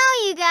don't know,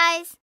 you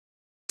guys.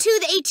 To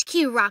the HQ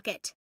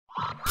rocket.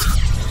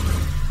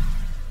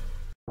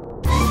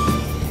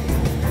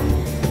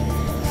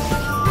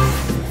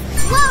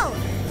 Whoa!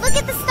 Look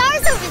at the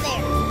stars over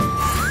there.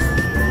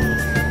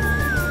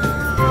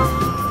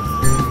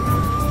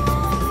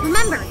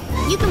 Remember,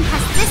 you can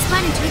press this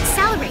button to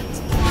accelerate.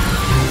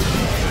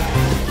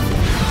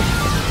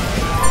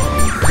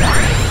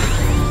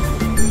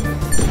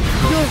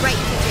 You're right,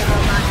 PJ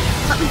Robot,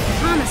 but we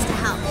promise to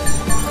help.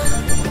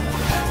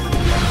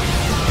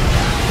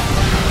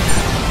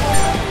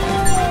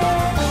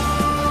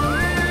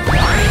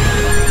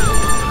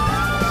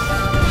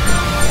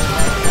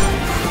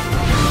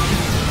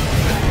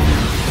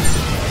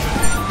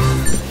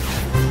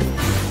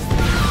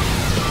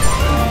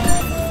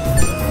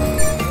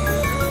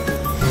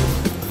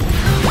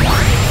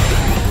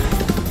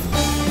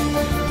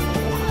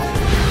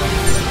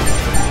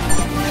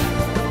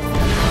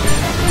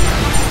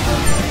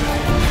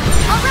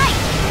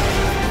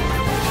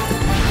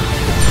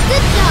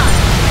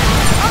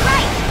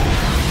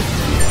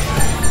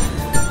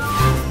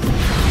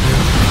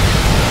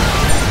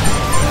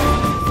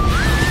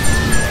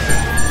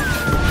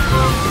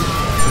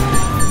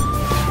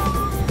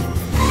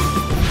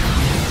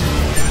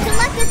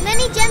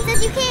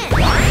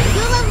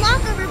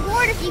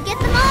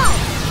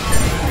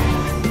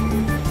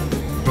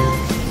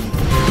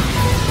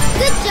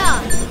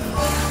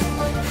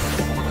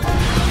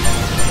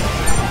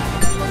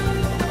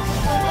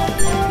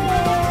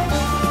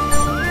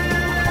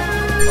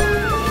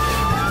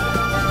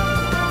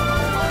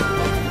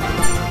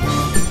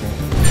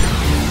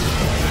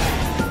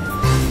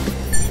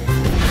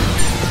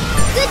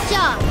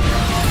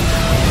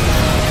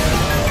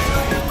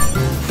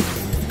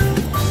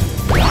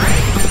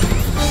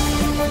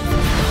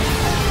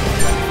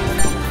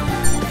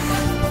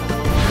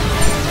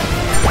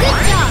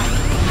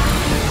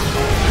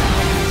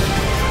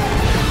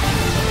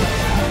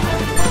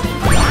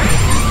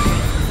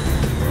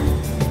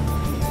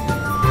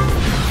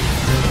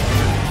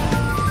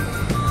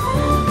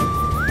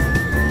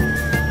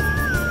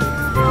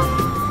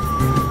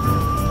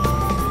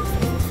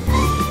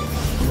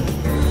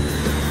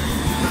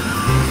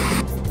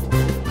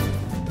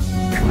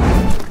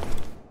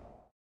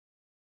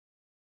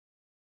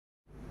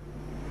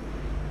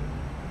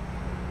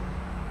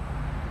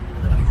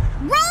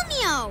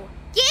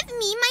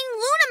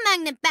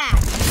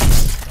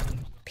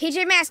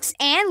 PJ Masks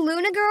and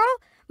Luna Girl?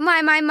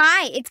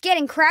 My, it's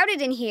getting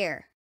crowded in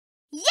here.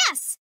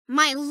 Yes,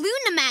 my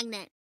Luna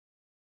magnet.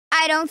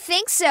 I don't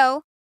think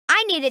so.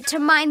 I need it to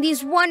mine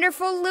these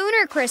wonderful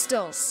lunar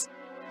crystals.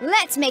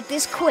 Let's make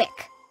this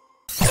quick.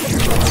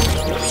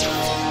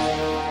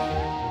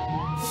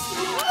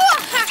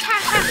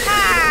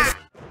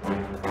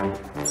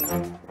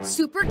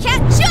 Super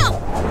Cat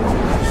Jump!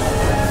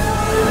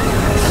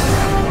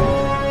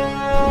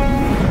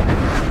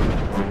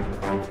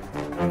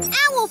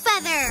 Owl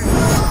Feather!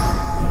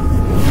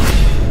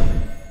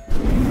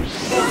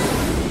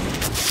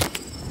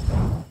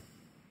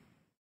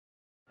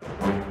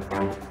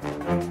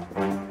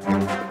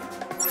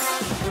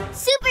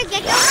 Super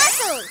Gekko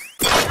muscles!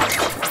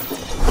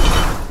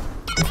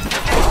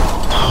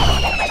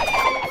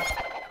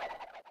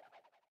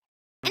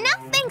 And now,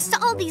 thanks to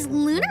all these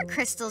lunar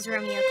crystals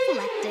Romeo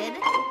collected,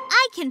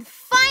 I can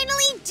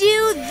finally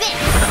do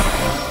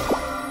this!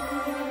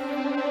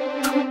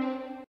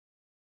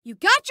 You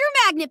got your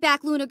magnet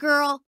back, Luna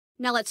Girl.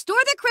 Now let's store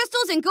the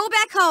crystals and go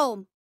back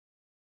home.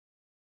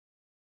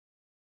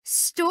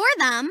 Store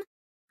them?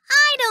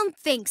 I don't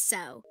think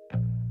so.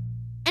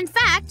 In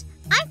fact,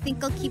 I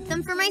think I'll keep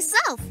them for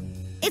myself.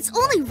 It's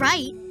only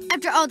right,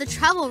 after all the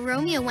trouble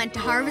Romeo went to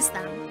harvest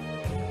them.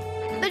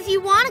 But if you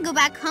want to go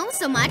back home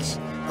so much,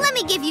 let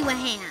me give you a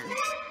hand.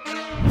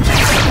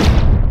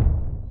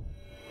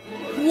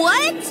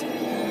 What?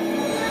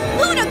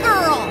 Luna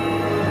Girl!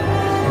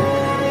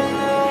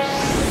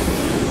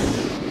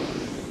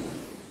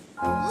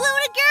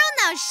 Luna Girl,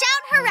 now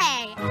shout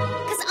hooray!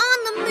 'Cause on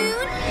the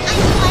moon, I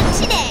won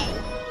today!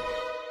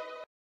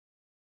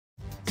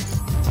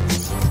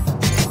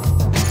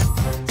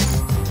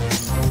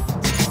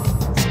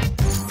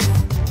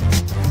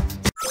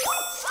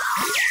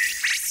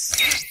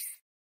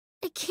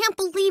 I can't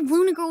believe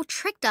Luna Girl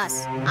tricked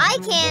us. I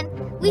can.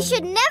 We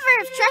should never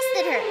have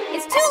trusted her.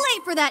 It's too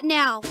late for that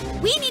now.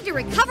 We need to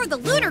recover the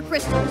lunar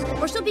crystals,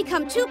 or she'll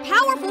become too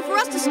powerful for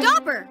us to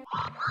stop her.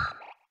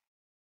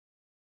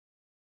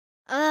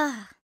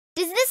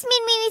 Does this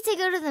mean we need to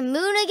go to the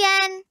moon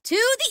again? To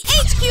the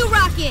HQ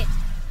rocket!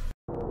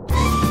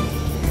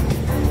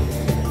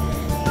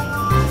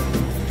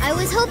 I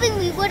was hoping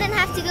we wouldn't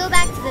have to go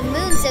back to the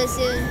moon so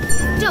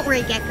soon. Don't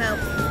worry, Gekko.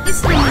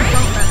 This time we won't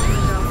let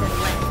Luna Girl get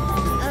away.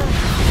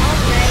 All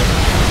right.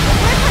 But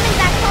we're coming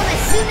back home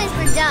as soon as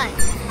we're done.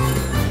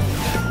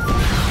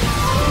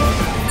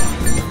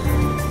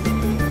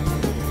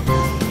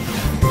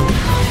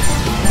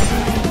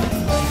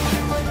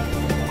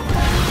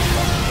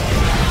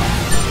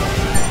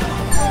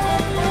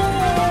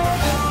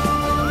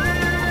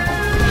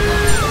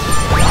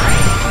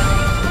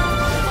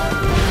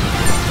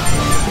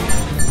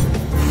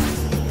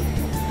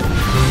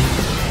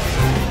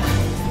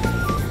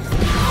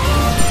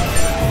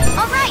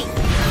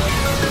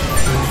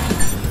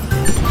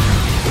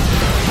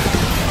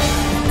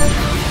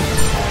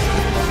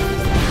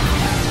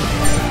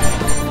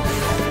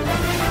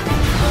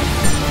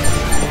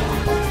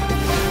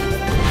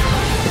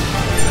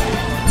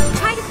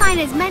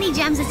 As many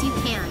gems as you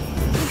can.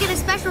 You'll get a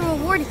special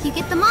reward if you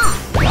get them all.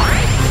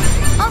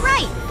 All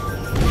right.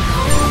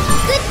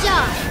 Good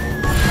job.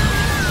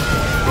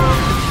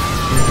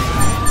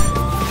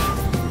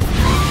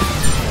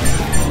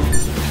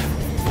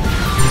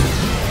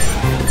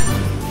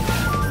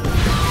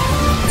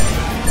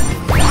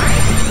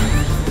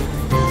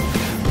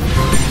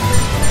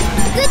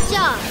 Good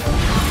job.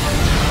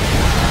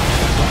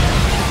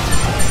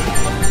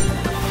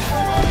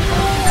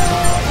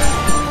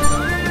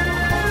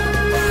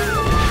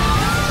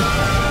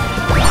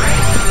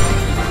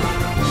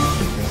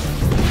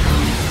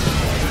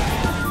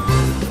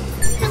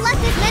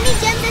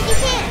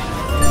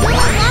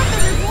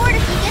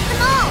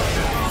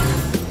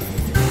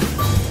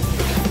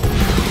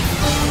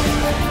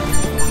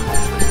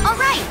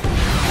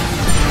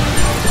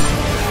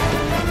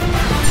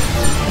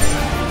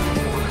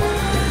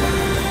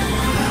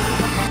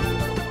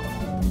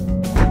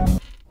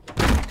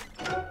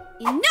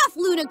 Enough,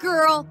 Luna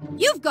Girl!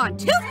 You've gone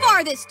too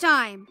far this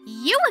time!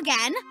 You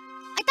again?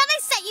 I thought I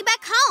sent you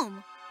back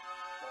home.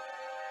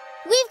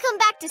 We've come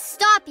back to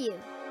stop you.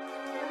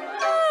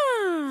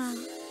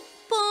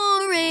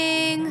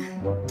 Boring.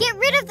 Get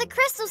rid of the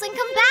crystals and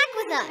come back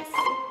with us.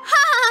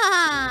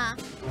 Ha!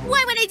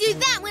 Why would I do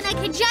that when I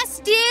could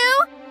just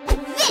do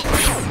this?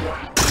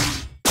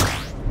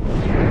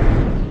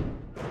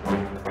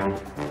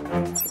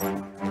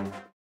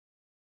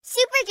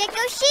 Super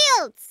Gekko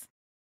shields.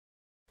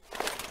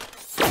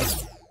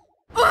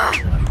 Ugh,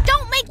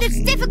 don't make this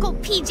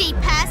difficult, PJ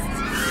Pests!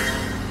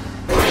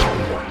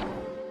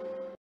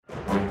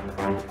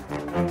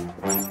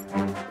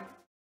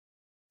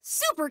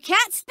 Super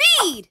Cat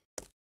Speed!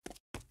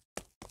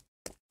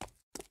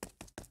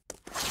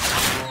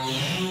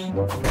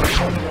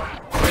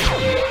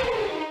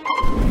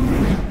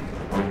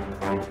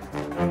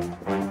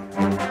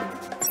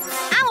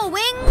 Owl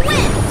Wing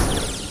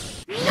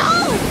wins! No!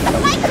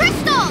 My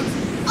crystals!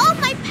 All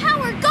my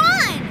power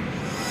gone!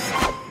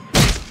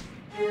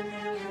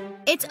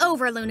 It's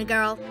over, Luna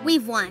Girl.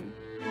 We've won.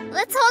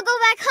 Let's all go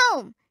back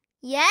home.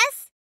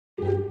 Yes?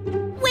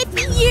 With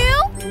you?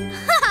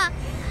 Haha!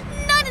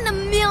 Not in a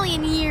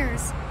million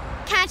years.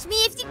 Catch me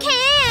if you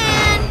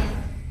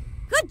can!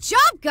 Good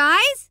job,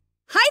 guys!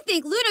 I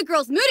think Luna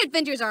Girl's moon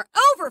adventures are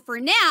over for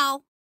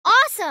now.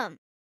 Awesome!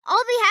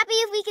 I'll be happy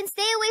if we can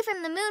stay away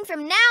from the moon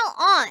from now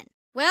on.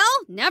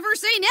 Well, never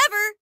say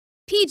never.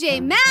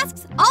 PJ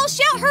Masks, all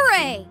shout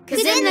hooray!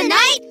 'Cause in the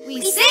night,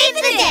 we save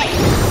the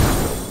day!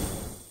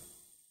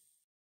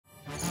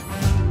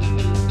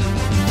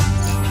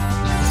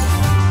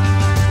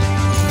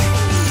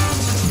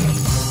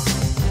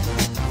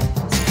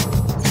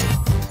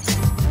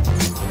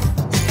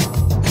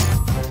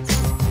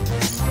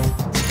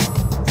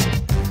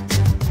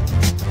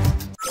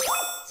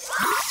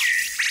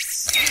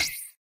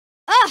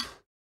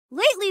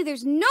 Lately,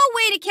 there's no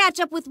way to catch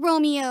up with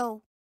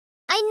Romeo.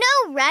 I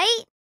know,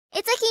 right?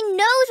 It's like he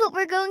knows what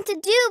we're going to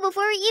do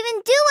before we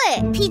even do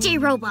it. PJ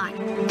Robot,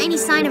 any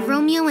sign of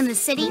Romeo in the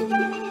city?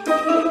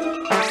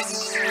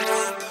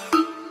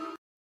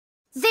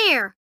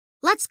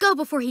 Let's go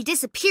before he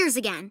disappears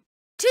again.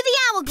 To the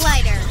Owl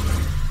Glider!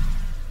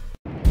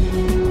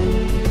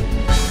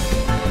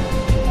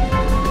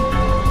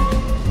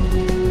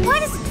 Why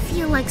does it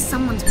feel like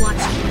someone's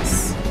watching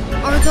us?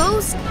 Are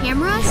those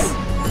cameras?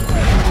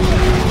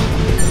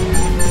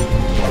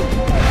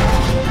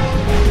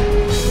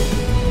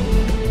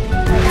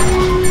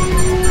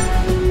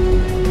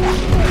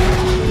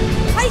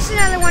 Place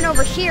another one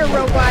over here,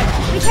 Robot.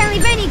 We can't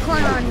leave any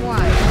corner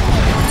unwatched.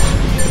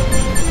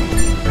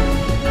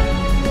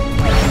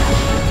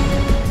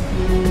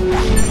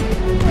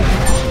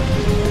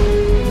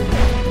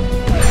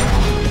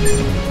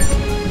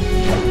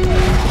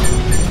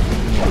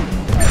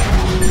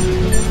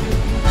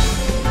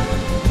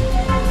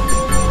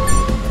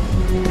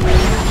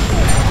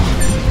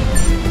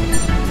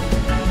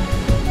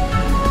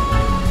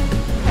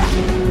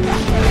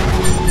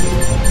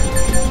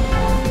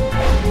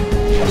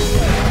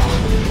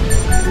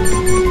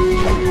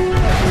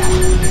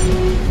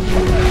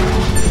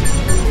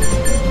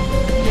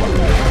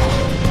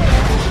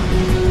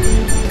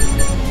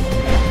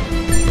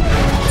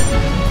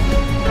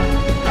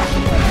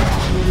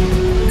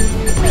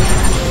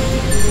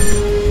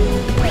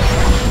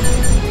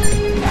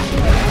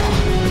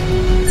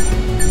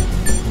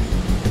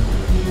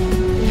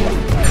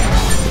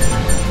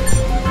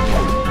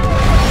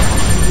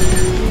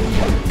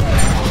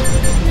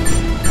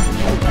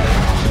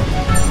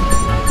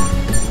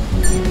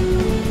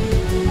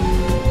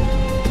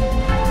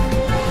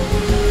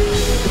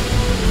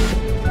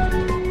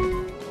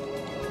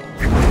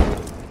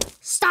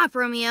 Stop,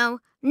 Romeo.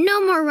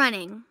 No more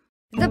running.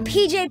 The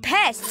PJ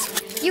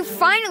Pests! You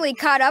finally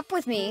caught up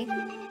with me.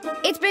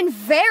 It's been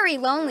very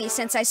lonely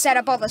since I set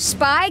up all the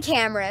spy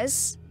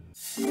cameras.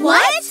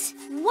 What?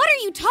 What are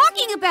you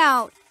talking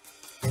about?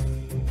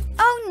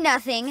 Oh,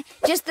 nothing.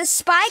 Just the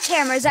spy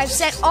cameras I've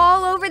set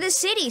all over the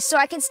city so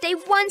I can stay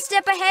one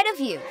step ahead of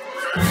you.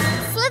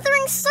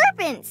 Slithering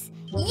serpents!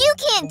 You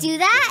can't do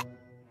that!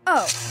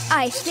 Oh,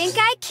 I think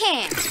I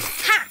can.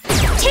 Ha!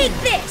 Take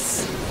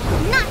this!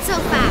 Not so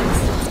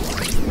fast.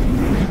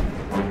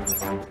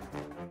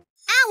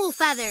 Owl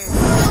feathers.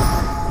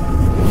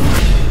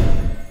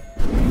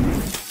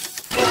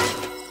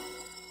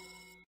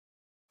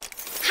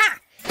 Ha!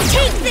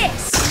 Take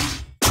this!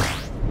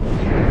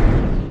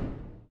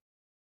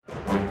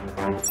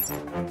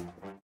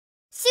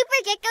 Super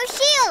Gekko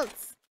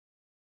shields!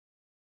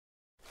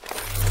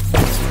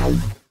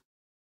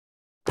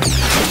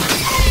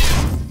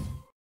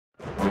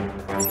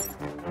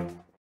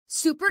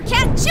 Super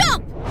Cat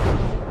jump!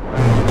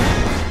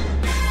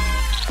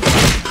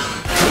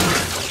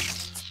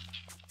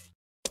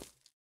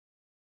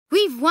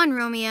 We've won,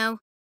 Romeo.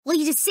 Will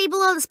you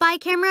disable all the spy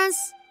cameras?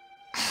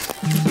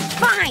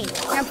 Fine!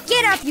 Now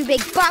get up, you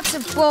big box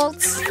of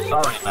bolts!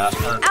 Sorry,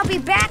 Master. I'll be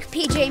back,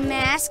 PJ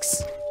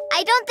Masks.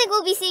 I don't think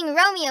we'll be seeing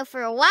Romeo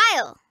for a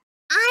while.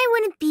 I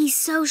wouldn't be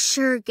so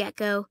sure,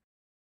 Gekko.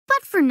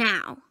 But for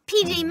now,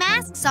 PJ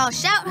Masks all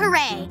shout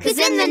hooray! 'Cause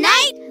in the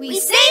night, we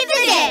save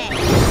the day!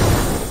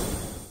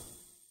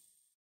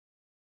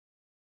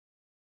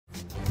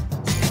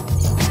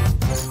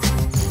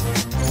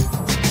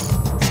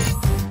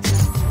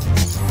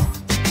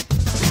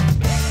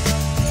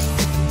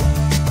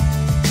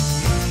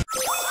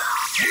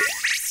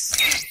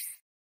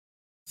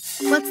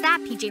 What's that,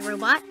 PJ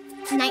Robot?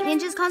 Night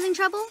Ninja's causing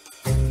trouble?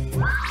 Did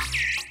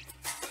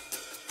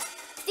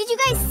you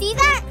guys see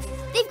that?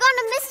 They've gone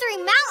to Mystery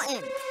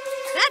Mountain.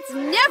 That's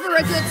never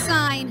a good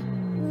sign.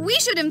 We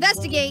should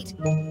investigate. To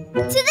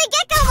the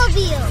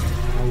Gekko-mobile.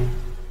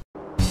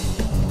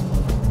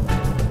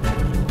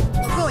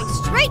 We're going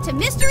straight to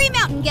Mystery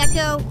Mountain,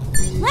 Gekko.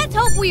 Let's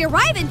hope we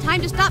arrive in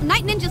time to stop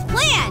Night Ninja's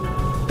plan.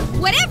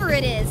 Whatever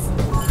it is.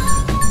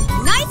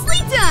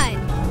 Nicely done.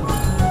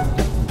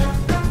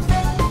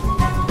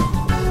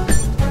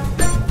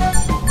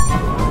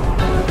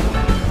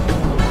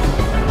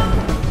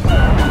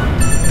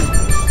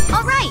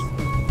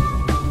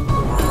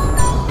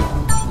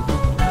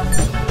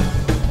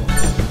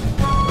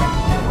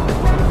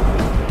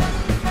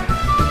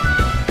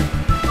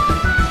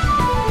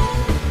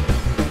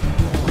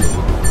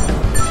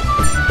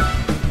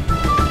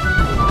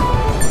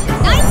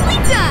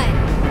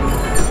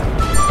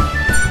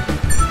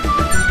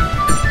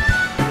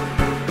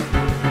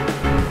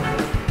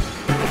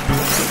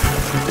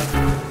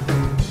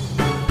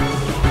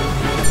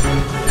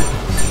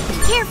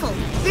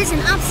 There's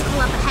an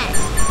obstacle up ahead.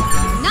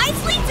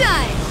 Nicely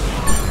done!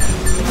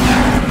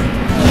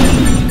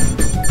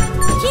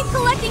 Keep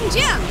collecting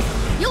gems.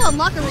 You'll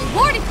unlock a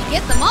reward if you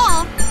get them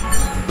all.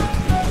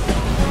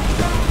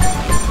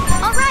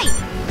 All right.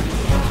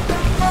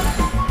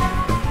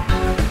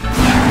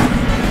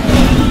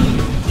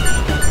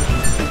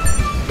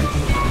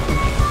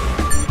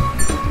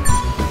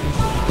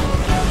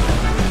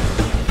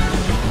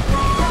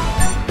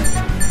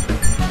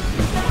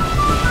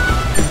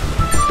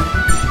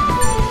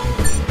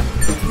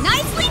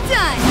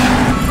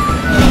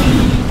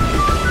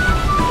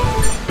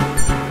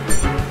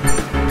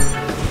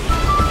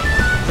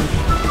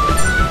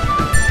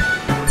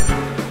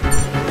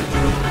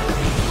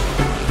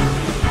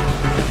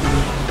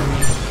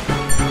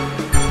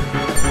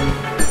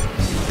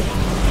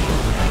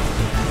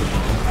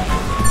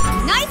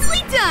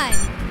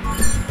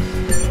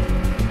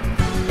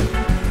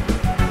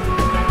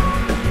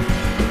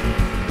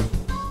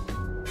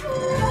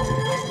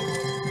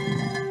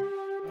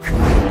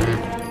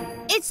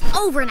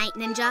 over, Night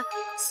Ninja.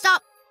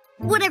 Stop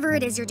whatever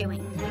it is you're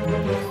doing.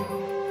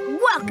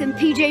 Welcome,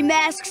 PJ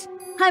Masks.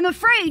 I'm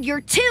afraid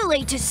you're too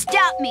late to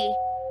stop me.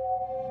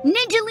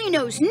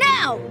 Ninjalinos,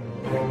 now!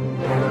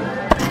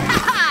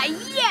 Ha-ha!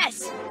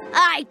 Yes!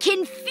 I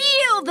can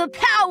feel the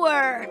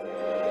power!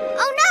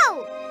 Oh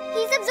no!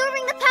 He's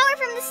absorbing the power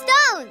from the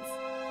stones!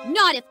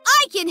 Not if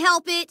I can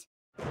help it!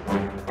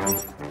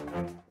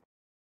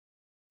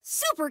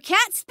 Super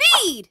Cat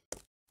Speed!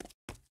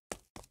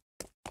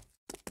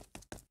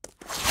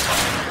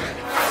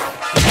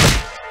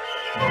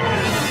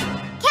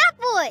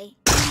 Catboy!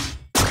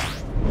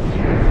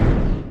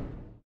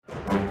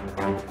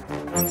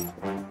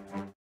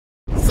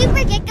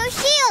 Super Gekko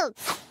Shield!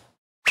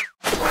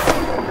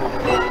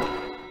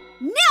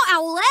 Now,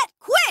 Owlette,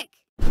 quick!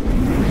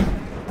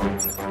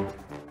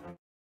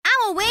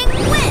 Owl Wing,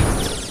 win!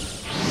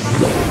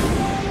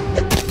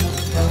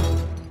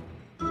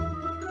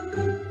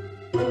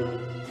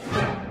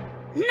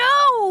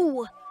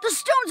 No! The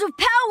Stones of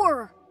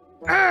Power!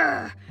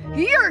 Urgh,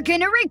 you're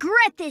gonna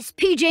regret this,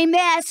 PJ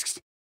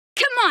Masks!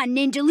 Come on,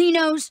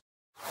 Ninjalinos!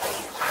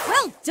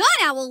 Well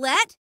done,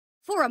 Owlette!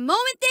 For a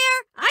moment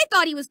there, I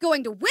thought he was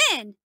going to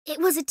win. It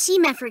was a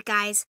team effort,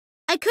 guys.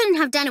 I couldn't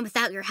have done it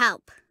without your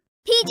help.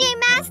 PJ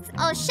Masks,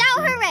 all shout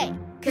hooray!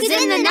 'Cause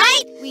in the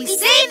night, we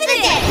save the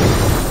day!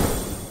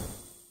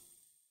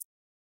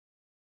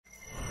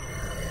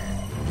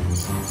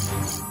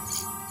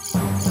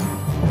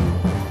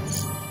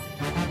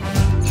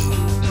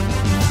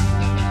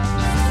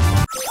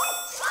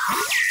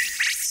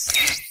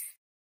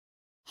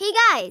 Hey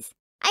guys,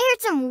 I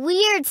heard some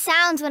weird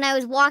sounds when I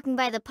was walking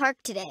by the park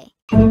today.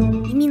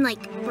 You mean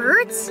like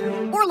birds?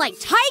 Or like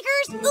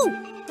tigers? Ooh,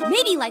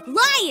 maybe like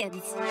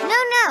lions.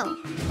 No.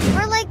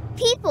 More like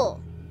people.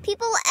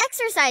 People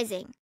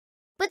exercising.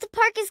 But the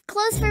park is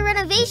closed for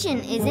renovation,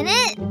 isn't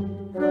it?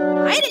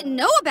 I didn't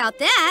know about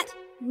that.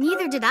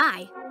 Neither did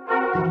I.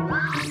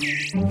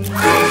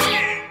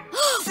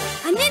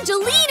 A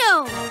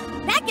Ninjalino!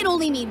 That can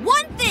only mean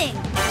one thing.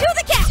 To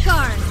the cat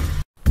car!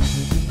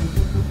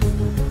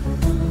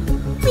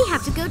 We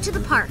have to go to the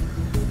park.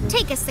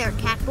 Take us there,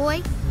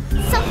 Catboy.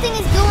 Something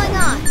is going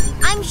on,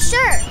 I'm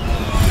sure.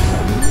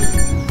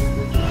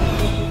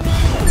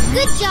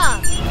 Good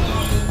job.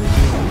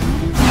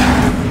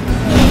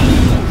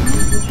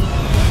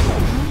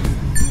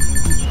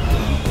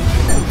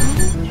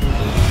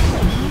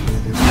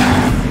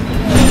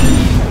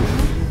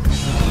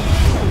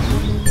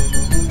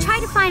 Try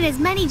to find as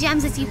many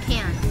gems as you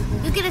can.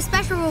 You'll get a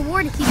special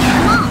reward if you get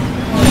them all.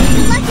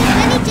 Collect as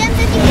many gems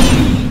as you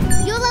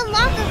can. You'll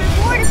unlock a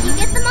reward if you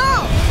get them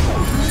all.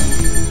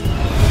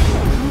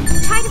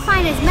 Try to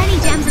find as many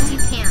gems as you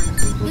can.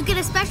 You'll get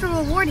a special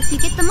reward if you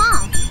get them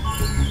all.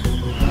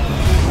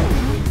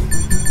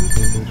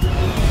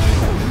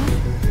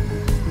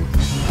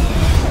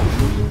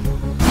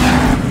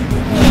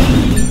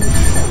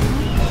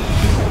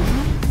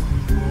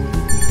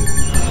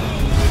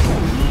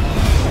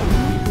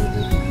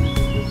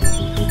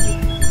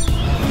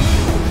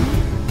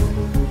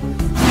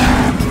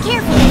 Be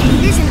careful,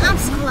 there's an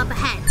obstacle up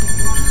ahead.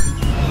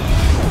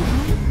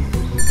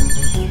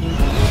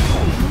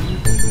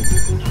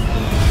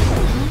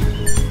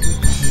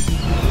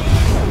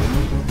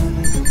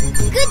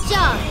 Good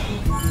job.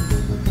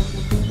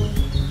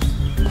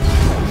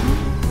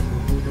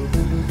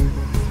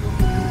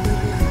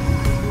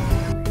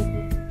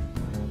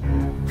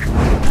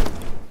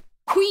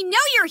 We know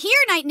you're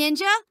here, Night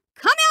Ninja.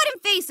 Come out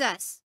and face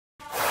us.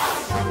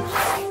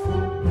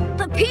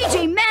 The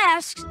PJ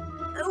Masks?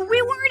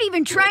 We weren't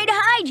even trying to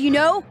hide, you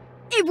know.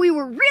 If we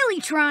were really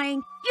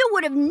trying, you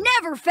would have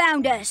never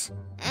found us.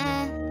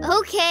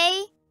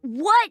 Okay.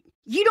 What?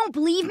 You don't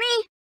believe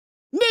me?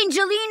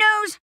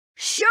 Ninjalinos,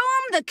 show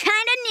them the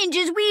kind of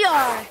ninjas we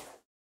are.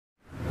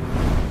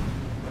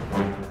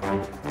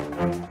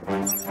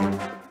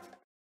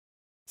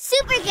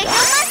 Super Gekko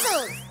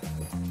muscles.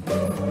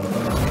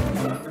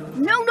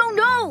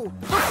 No.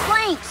 The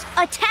flanks.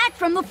 Attack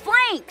from the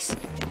flanks.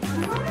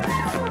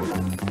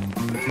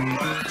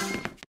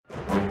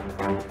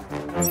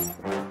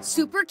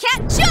 Super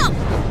Cat Jump!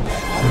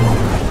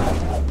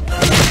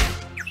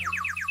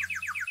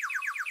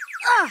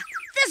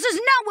 This is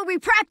not what we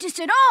practiced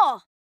at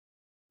all.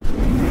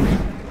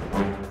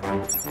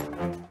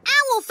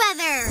 Owl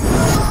Feather!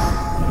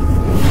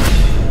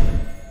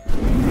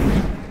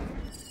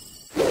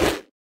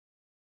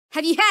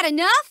 Have you had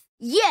enough?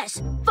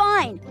 Yes,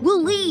 fine,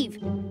 we'll leave.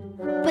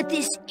 But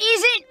this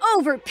isn't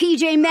over,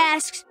 PJ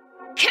Masks.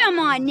 Come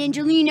on,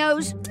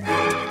 Ninjalinos.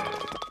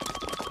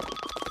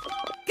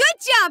 Good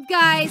job,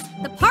 guys.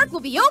 The park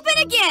will be open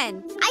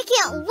again. I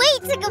can't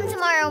wait to come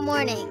tomorrow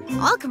morning.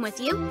 I'll come with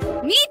you.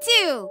 Me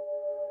too.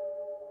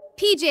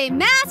 PJ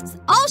Masks,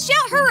 all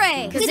shout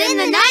hooray! 'Cause in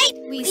the night,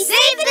 we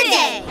save the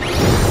day.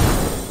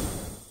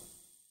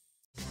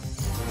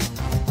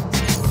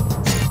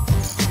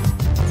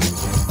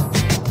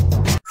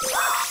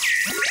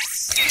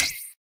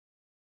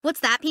 What's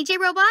that, PJ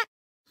Robot?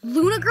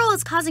 Luna Girl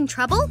is causing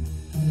trouble?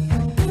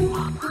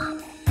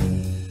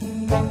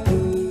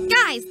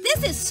 Guys, this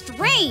This is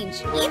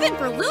strange, even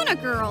for Luna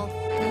Girl.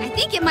 I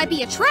think it might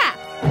be a trap.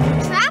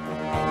 Trap?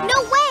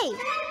 No way!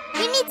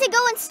 We need to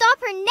go and stop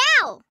her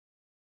now!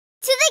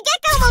 To the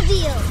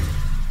Gekko-mobile!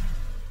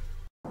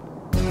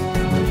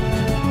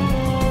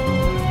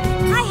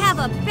 I have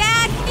a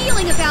bad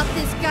feeling about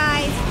this,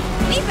 guys.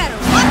 We better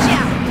watch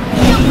out.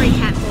 Don't worry,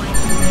 Catboy.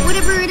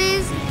 Whatever it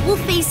is, we'll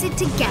face it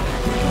together.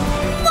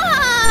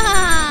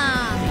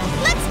 Wah!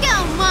 Let's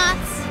go,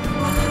 Moths!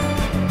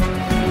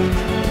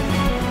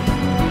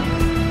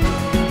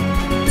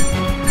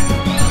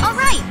 All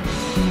right.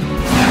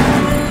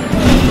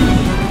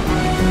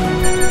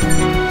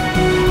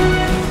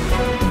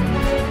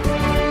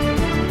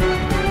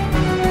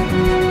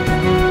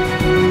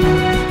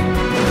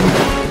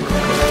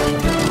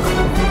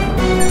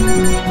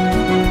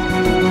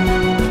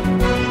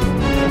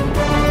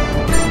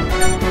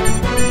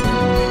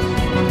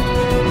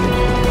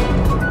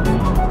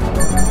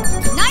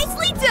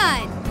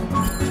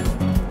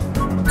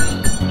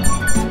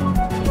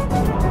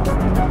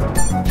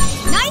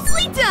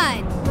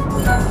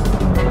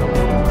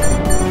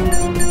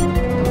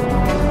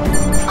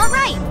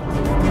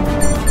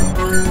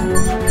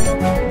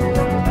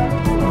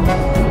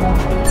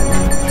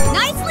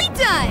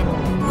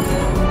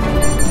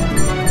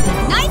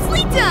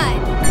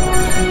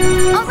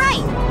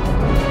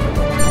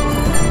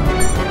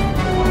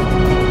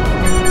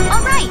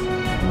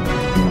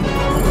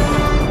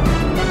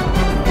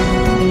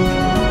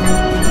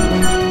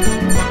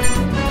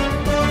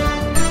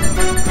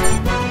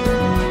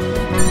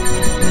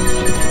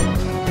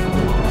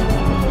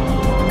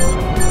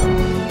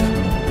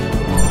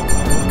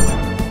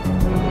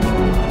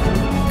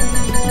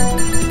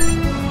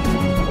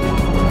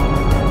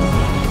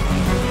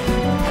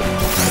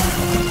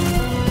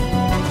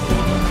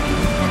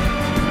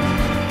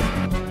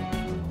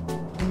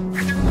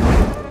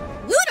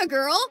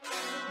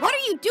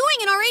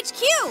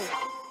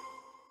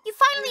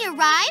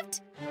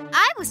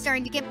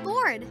 Starting to get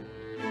bored.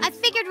 I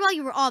figured while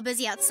you were all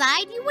busy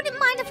outside, you wouldn't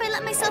mind if I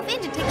let myself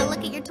in to take a look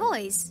at your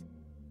toys.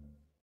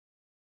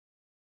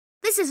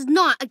 This is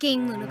not a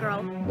game, Luna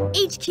Girl.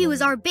 HQ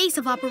is our base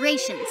of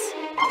operations.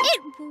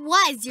 It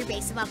was your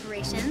base of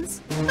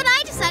operations, but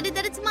I decided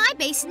that it's my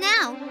base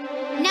now.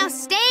 Now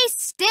stay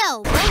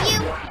still, will you?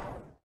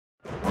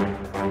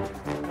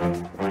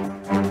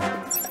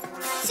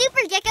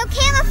 Super Gekko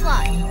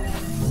camouflage!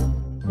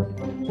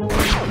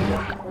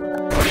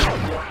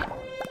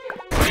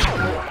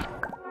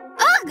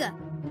 Ugh!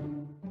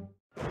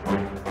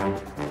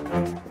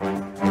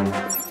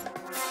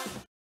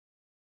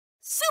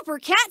 Super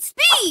Cat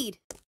Speed!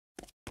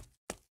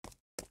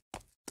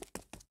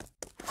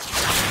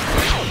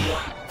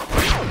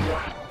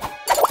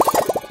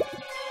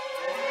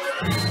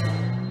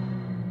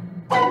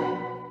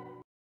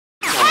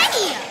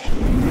 Hey!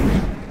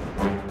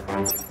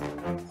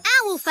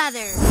 Owl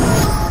Feather!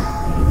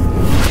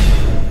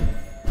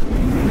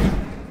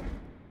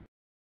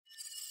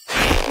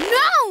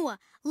 No!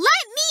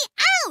 Let me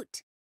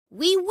out!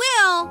 We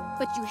will,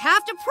 but you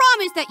have to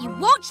promise that you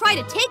won't try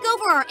to take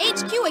over our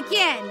HQ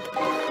again.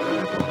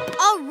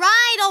 All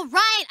right,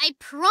 I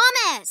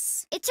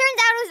promise. It turned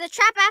out it was a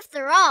trap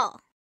after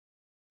all.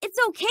 It's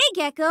okay,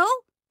 Gekko.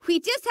 We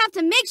just have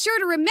to make sure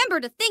to remember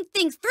to think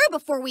things through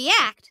before we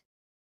act.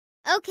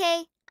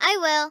 Okay, I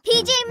will.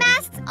 PJ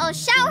Masks, I'll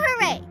shout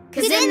hooray!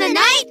 'Cause in the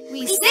night,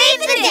 we save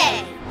the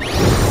day!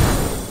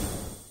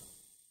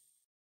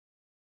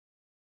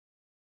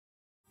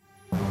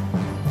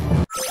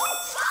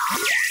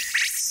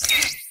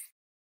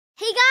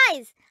 Hey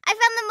guys, I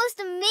found the most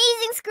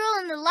amazing scroll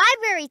in the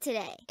library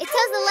today. It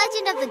tells the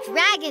legend of the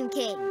Dragon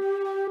King.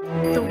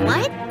 The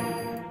what?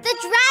 The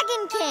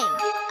Dragon King!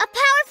 A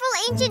powerful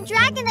ancient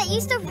dragon that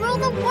used to rule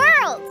the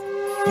world!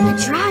 The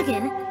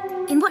dragon?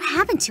 And what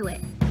happened to it?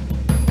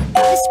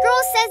 The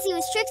scroll says he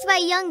was tricked by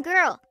a young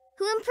girl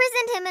who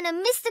imprisoned him in a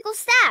mystical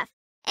staff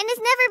and has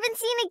never been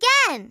seen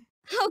again.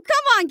 Oh,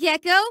 come on,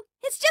 Gekko.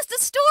 It's just a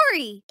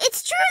story.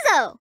 It's true,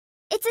 though.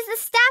 It says the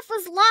staff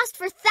was lost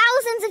for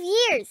thousands of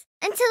years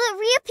until it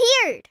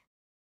reappeared.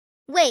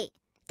 Wait,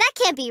 that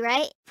can't be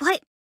right.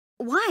 What?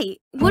 Why?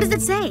 What does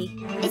it say?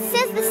 It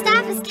says the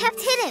staff is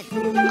kept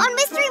hidden on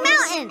Mystery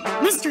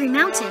Mountain. Mystery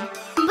Mountain?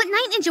 But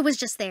Night Ninja was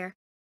just there.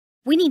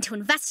 We need to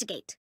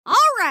investigate.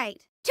 All right,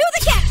 to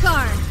the cat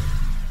car.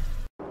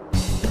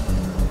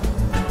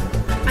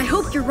 I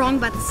hope you're wrong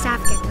about the staff,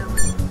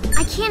 Gekko.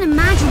 I can't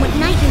imagine what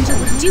Night Ninja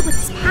would do with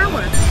his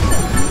power.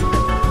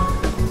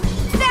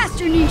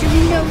 Faster, Ninja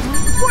Minos,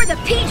 before the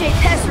PJ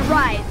pests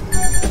arrive.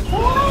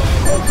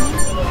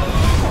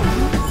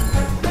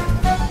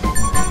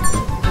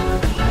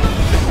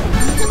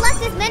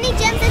 Collect as many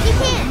gems as you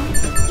can.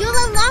 You'll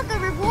unlock a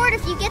reward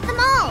if you get them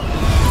all.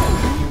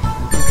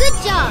 Good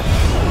job.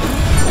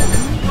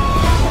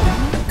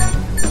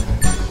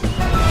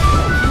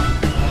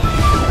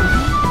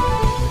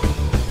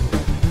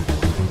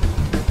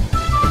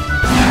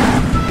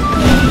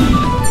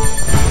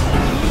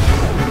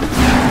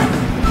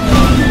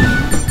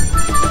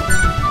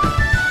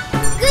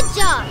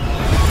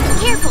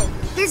 Careful,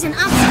 there's an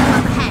obstacle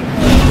up ahead.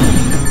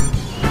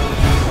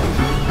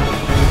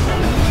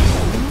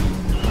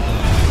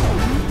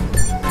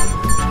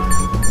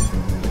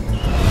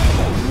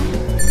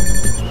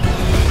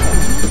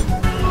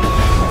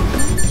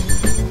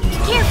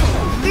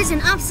 There's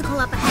an obstacle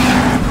up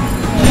ahead.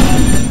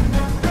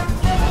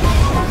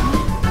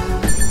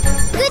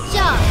 Good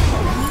job.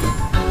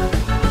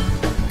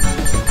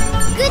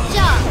 Good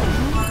job.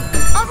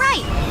 All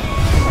right.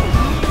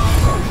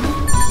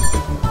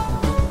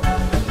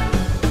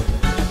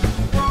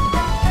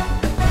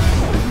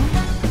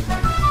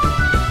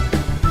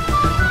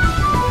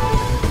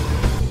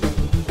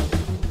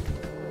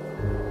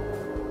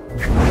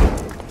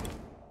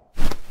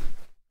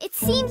 It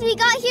seems we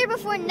got here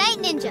before Night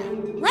Ninja.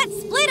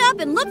 Let's split up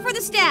and look for the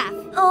staff.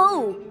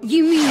 Oh,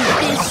 you mean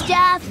this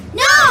staff?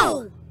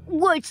 No!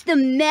 What's the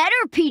matter,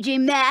 PJ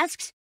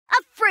Masks?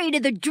 Afraid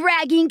of the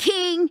Dragon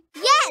King?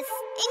 Yes,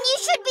 and you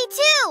should be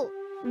too.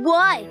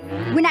 Why?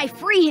 When I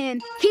free him,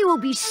 he will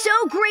be so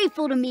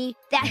grateful to me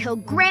that he'll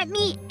grant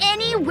me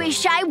any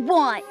wish I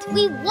want.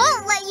 We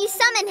won't let you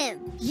summon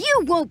him.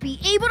 You won't be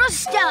able to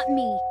stop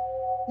me.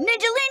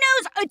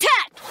 Ninjalinos,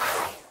 attack!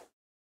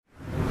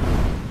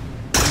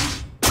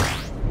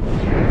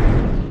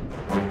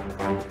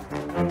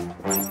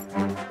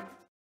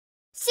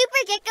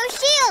 Super Gekko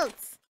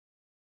shields.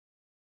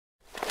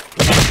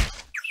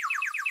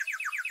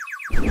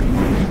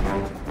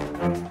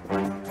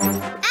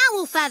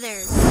 Owl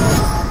feathers.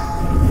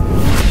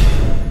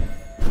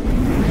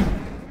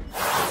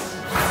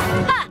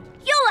 Ha!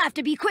 You'll have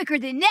to be quicker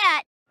than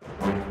that.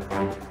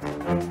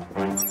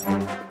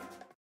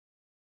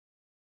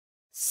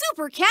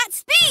 Super Cat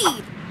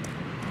speed!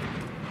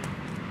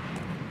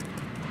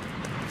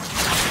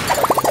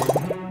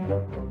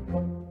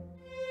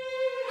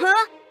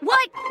 Huh?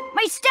 What?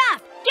 My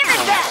staff! Give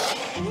it back!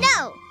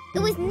 No, it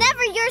was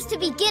never yours to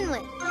begin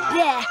with.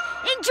 There.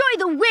 Enjoy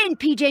the win,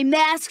 PJ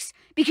Masks,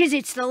 because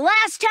it's the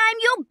last time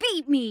you'll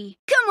beat me.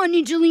 Come on,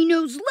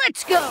 Ninjalinos,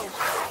 let's go!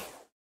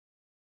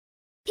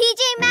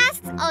 PJ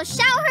Masks, I'll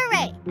shout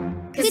hooray.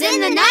 'Cause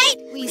in the night,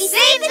 we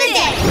save the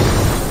day.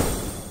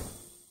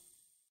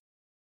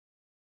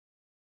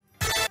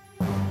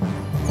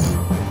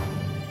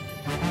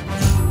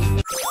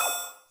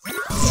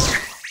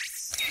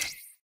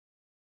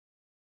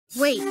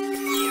 Wait,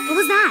 what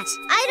was that?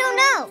 I don't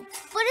know,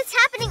 but it's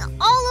happening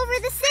all over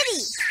the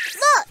city.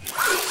 Look!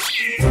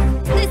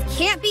 This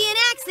can't be an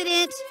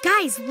accident.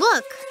 Guys,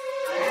 look!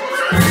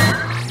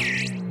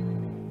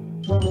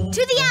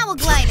 To the Owl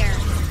Glider!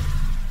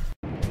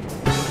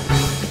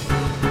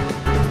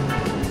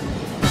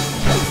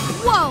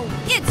 Whoa,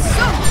 it's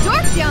so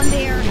dark down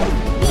there.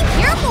 Be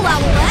careful,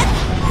 Owlette.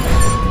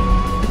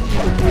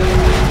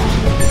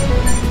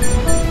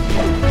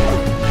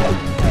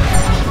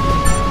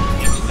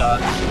 It's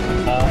done.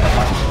 All the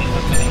lights keep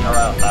spinning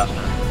around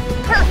faster.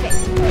 Perfect.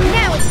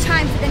 Now it's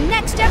time for the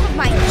next step of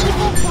my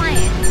evil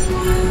plan.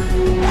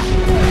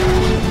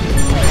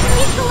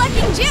 Keep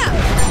collecting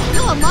gems.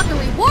 You'll unlock a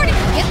reward if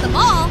you get them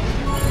all.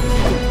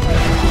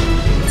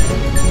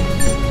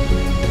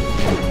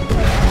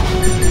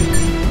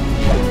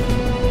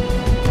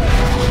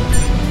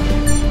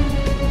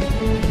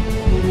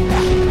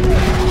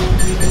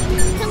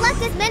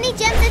 Collect as many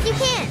gems as you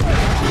can.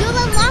 You'll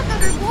unlock a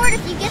reward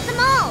if you get them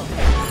all.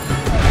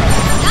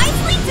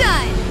 Nicely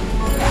done.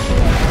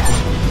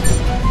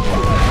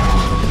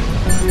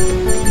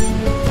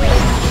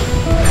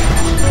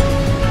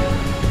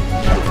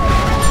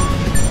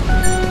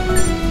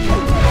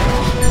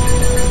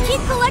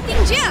 Keep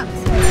collecting gems.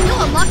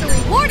 You'll unlock a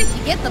reward if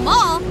you get them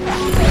all.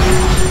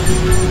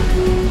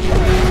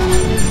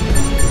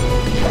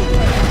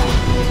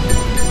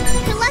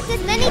 Collect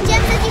as many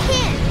gems as you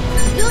can.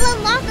 You'll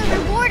unlock a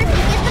reward if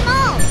you get them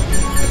all.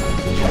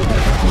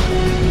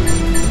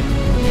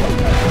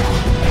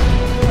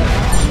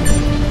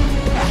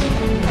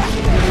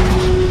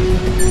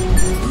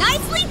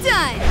 Nicely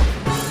done.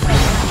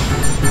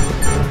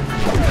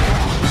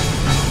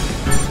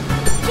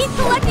 Keep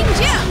collecting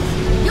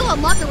gems. You'll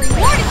unlock a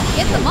reward if you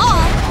get them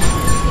all.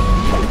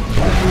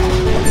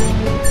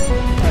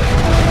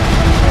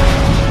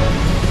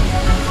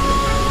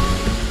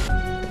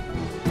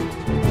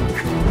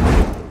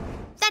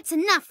 That's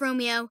enough,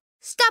 Romeo.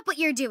 Stop what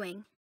you're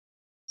doing.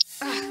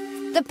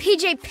 The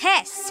PJ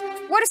Pests.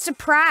 What a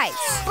surprise.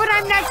 But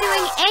I'm not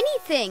doing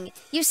anything.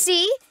 You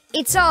see,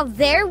 it's all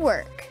their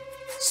work.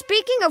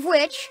 Speaking of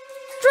which,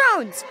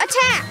 drones,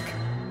 attack!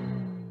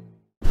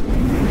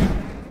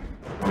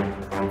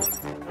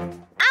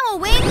 Owl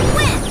Wing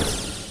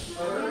wins.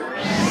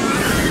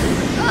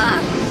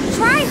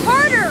 Try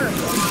harder!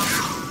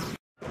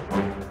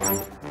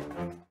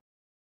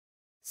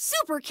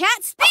 Super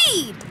Cat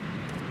speed.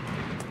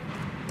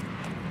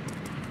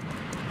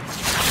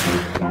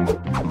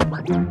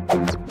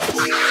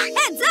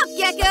 Heads up,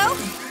 Gekko.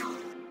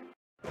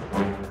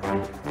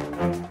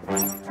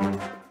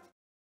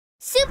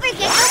 Super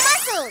Gekko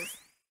muscles.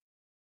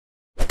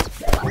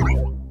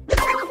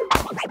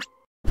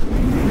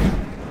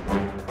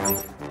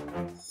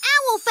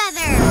 Owl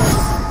feathers!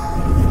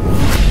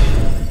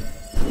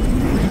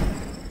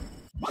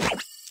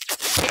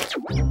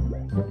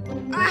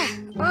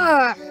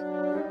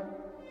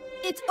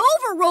 It's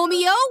over,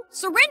 Romeo.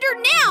 Surrender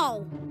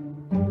now.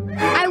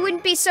 I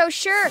wouldn't be so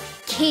sure,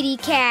 kitty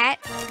cat.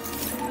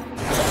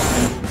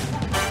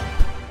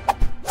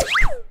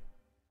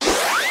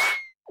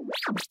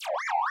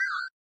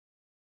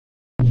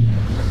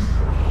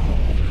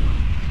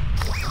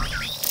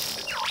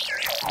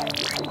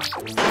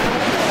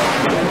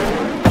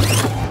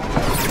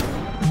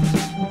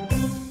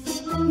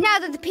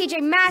 that the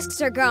PJ Masks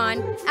are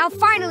gone, I'll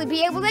finally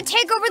be able to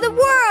take over the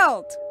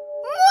world!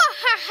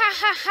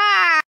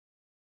 Mwahahaha!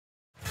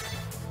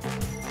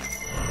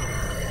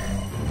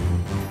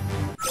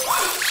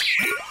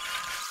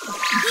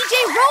 PJ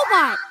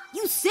Robot,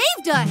 you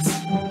saved us!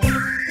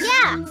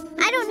 Yeah,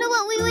 I don't know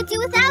what we would do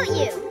without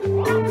you.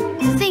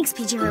 Thanks,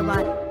 PJ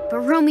Robot. But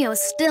Romeo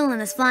is still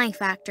in his flying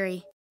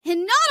factory.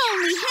 And not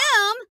only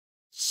him!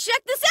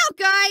 Check this out,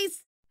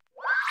 guys!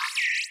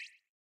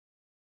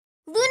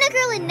 Luna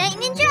Girl and Night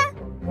Ninja?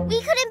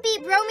 We couldn't beat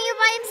Romeo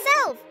by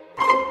himself.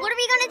 What are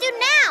we gonna do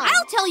now?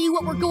 I'll tell you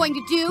what we're going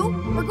to do.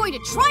 We're going to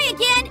try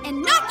again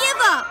and not give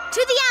up.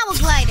 To the Owl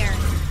Glider.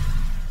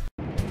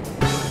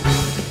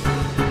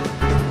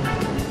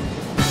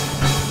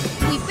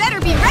 We better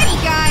be ready,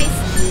 guys.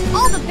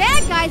 All the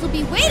bad guys will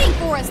be waiting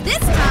for us this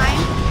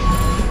time.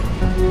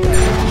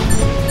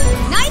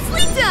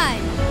 Nicely done.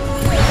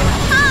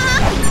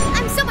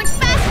 I'm so much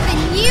faster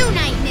than you,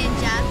 Night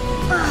Ninja.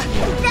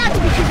 That's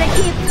because I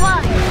can't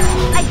fly.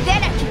 I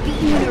bet I could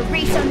beat you in a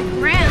race on the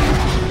ground.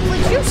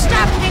 Would you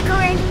stop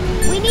bickering?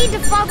 We need to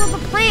follow the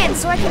plan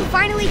so I can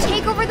finally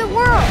take over the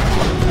world.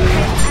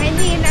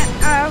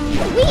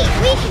 We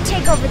can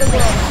take over the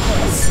world, of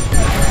course.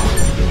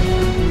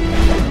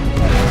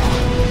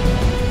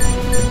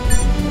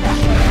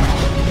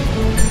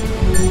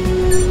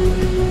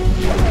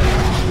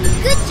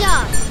 Good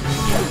job.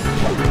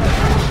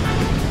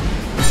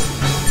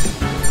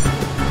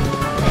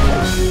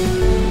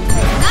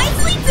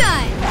 Nicely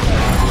done.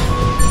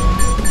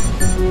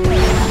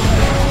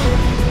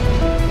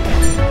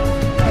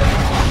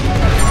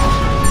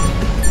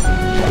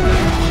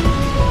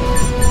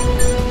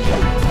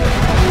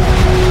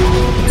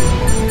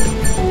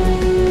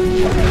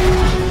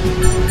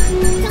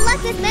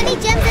 Collect as many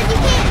gems as you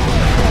can.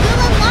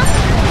 You'll unlock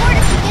the reward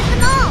if you get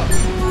them all.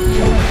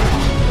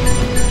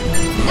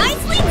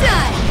 Nicely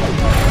done.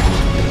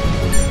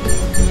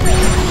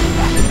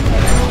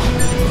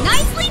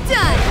 Nicely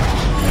done.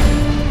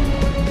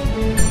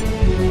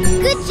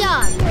 Good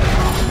job.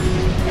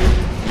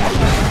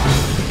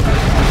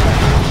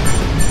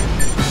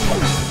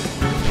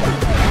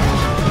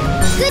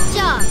 Good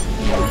job.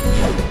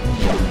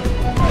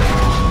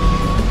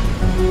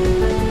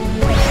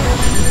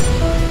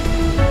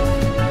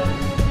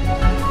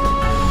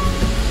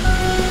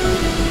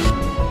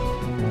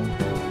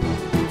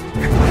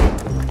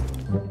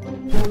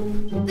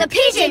 The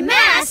PJ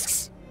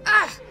Masks?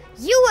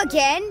 You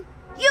again?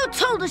 You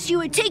told us you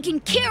had taken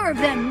care of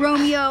them,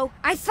 Romeo.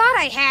 I thought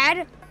I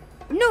had.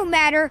 No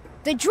matter,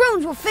 the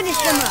drones will finish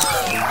them up.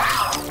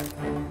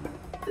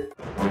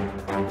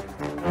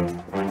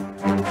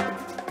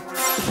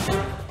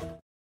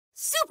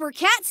 Super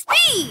Cat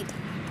Speed!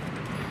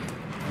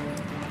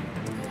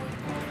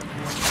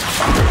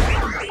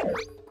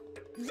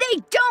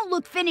 They don't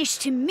look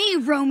finished to me,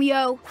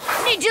 Romeo.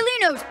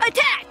 Ninjalinos,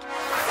 attack!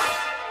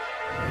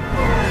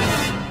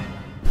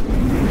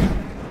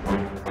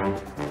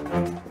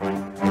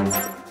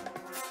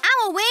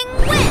 Owl Wing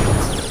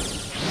wins!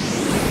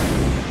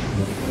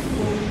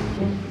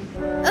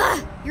 Ugh,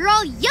 you're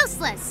all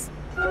useless.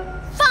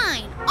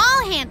 Fine,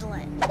 I'll handle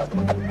it.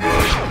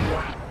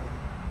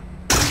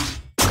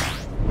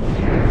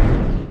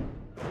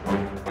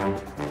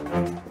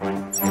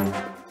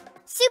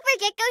 Super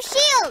Gekko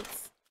shields.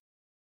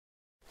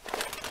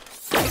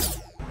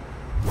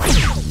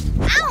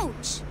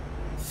 Ouch!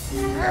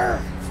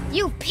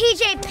 You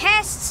PJ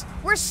pests!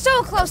 We're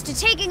so close to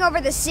taking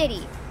over the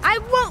city. I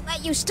won't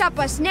let you stop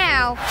us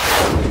now.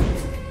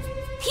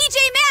 PJ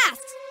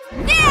Masks!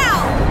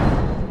 Now!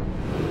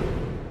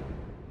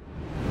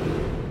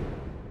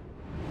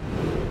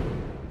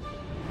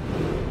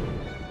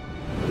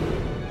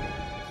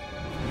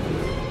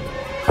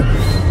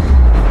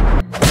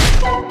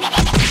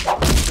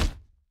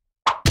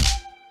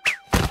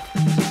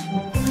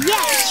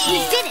 Yes, we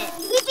did it.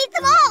 We beat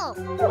them all.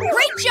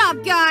 Great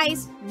job,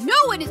 guys! No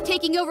one is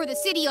taking over the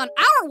city on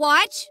our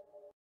watch!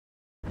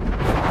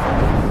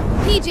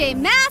 PJ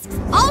Masks,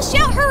 all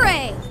shout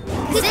hooray!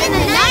 'Cause in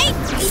the night,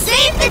 we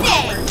save the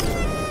day.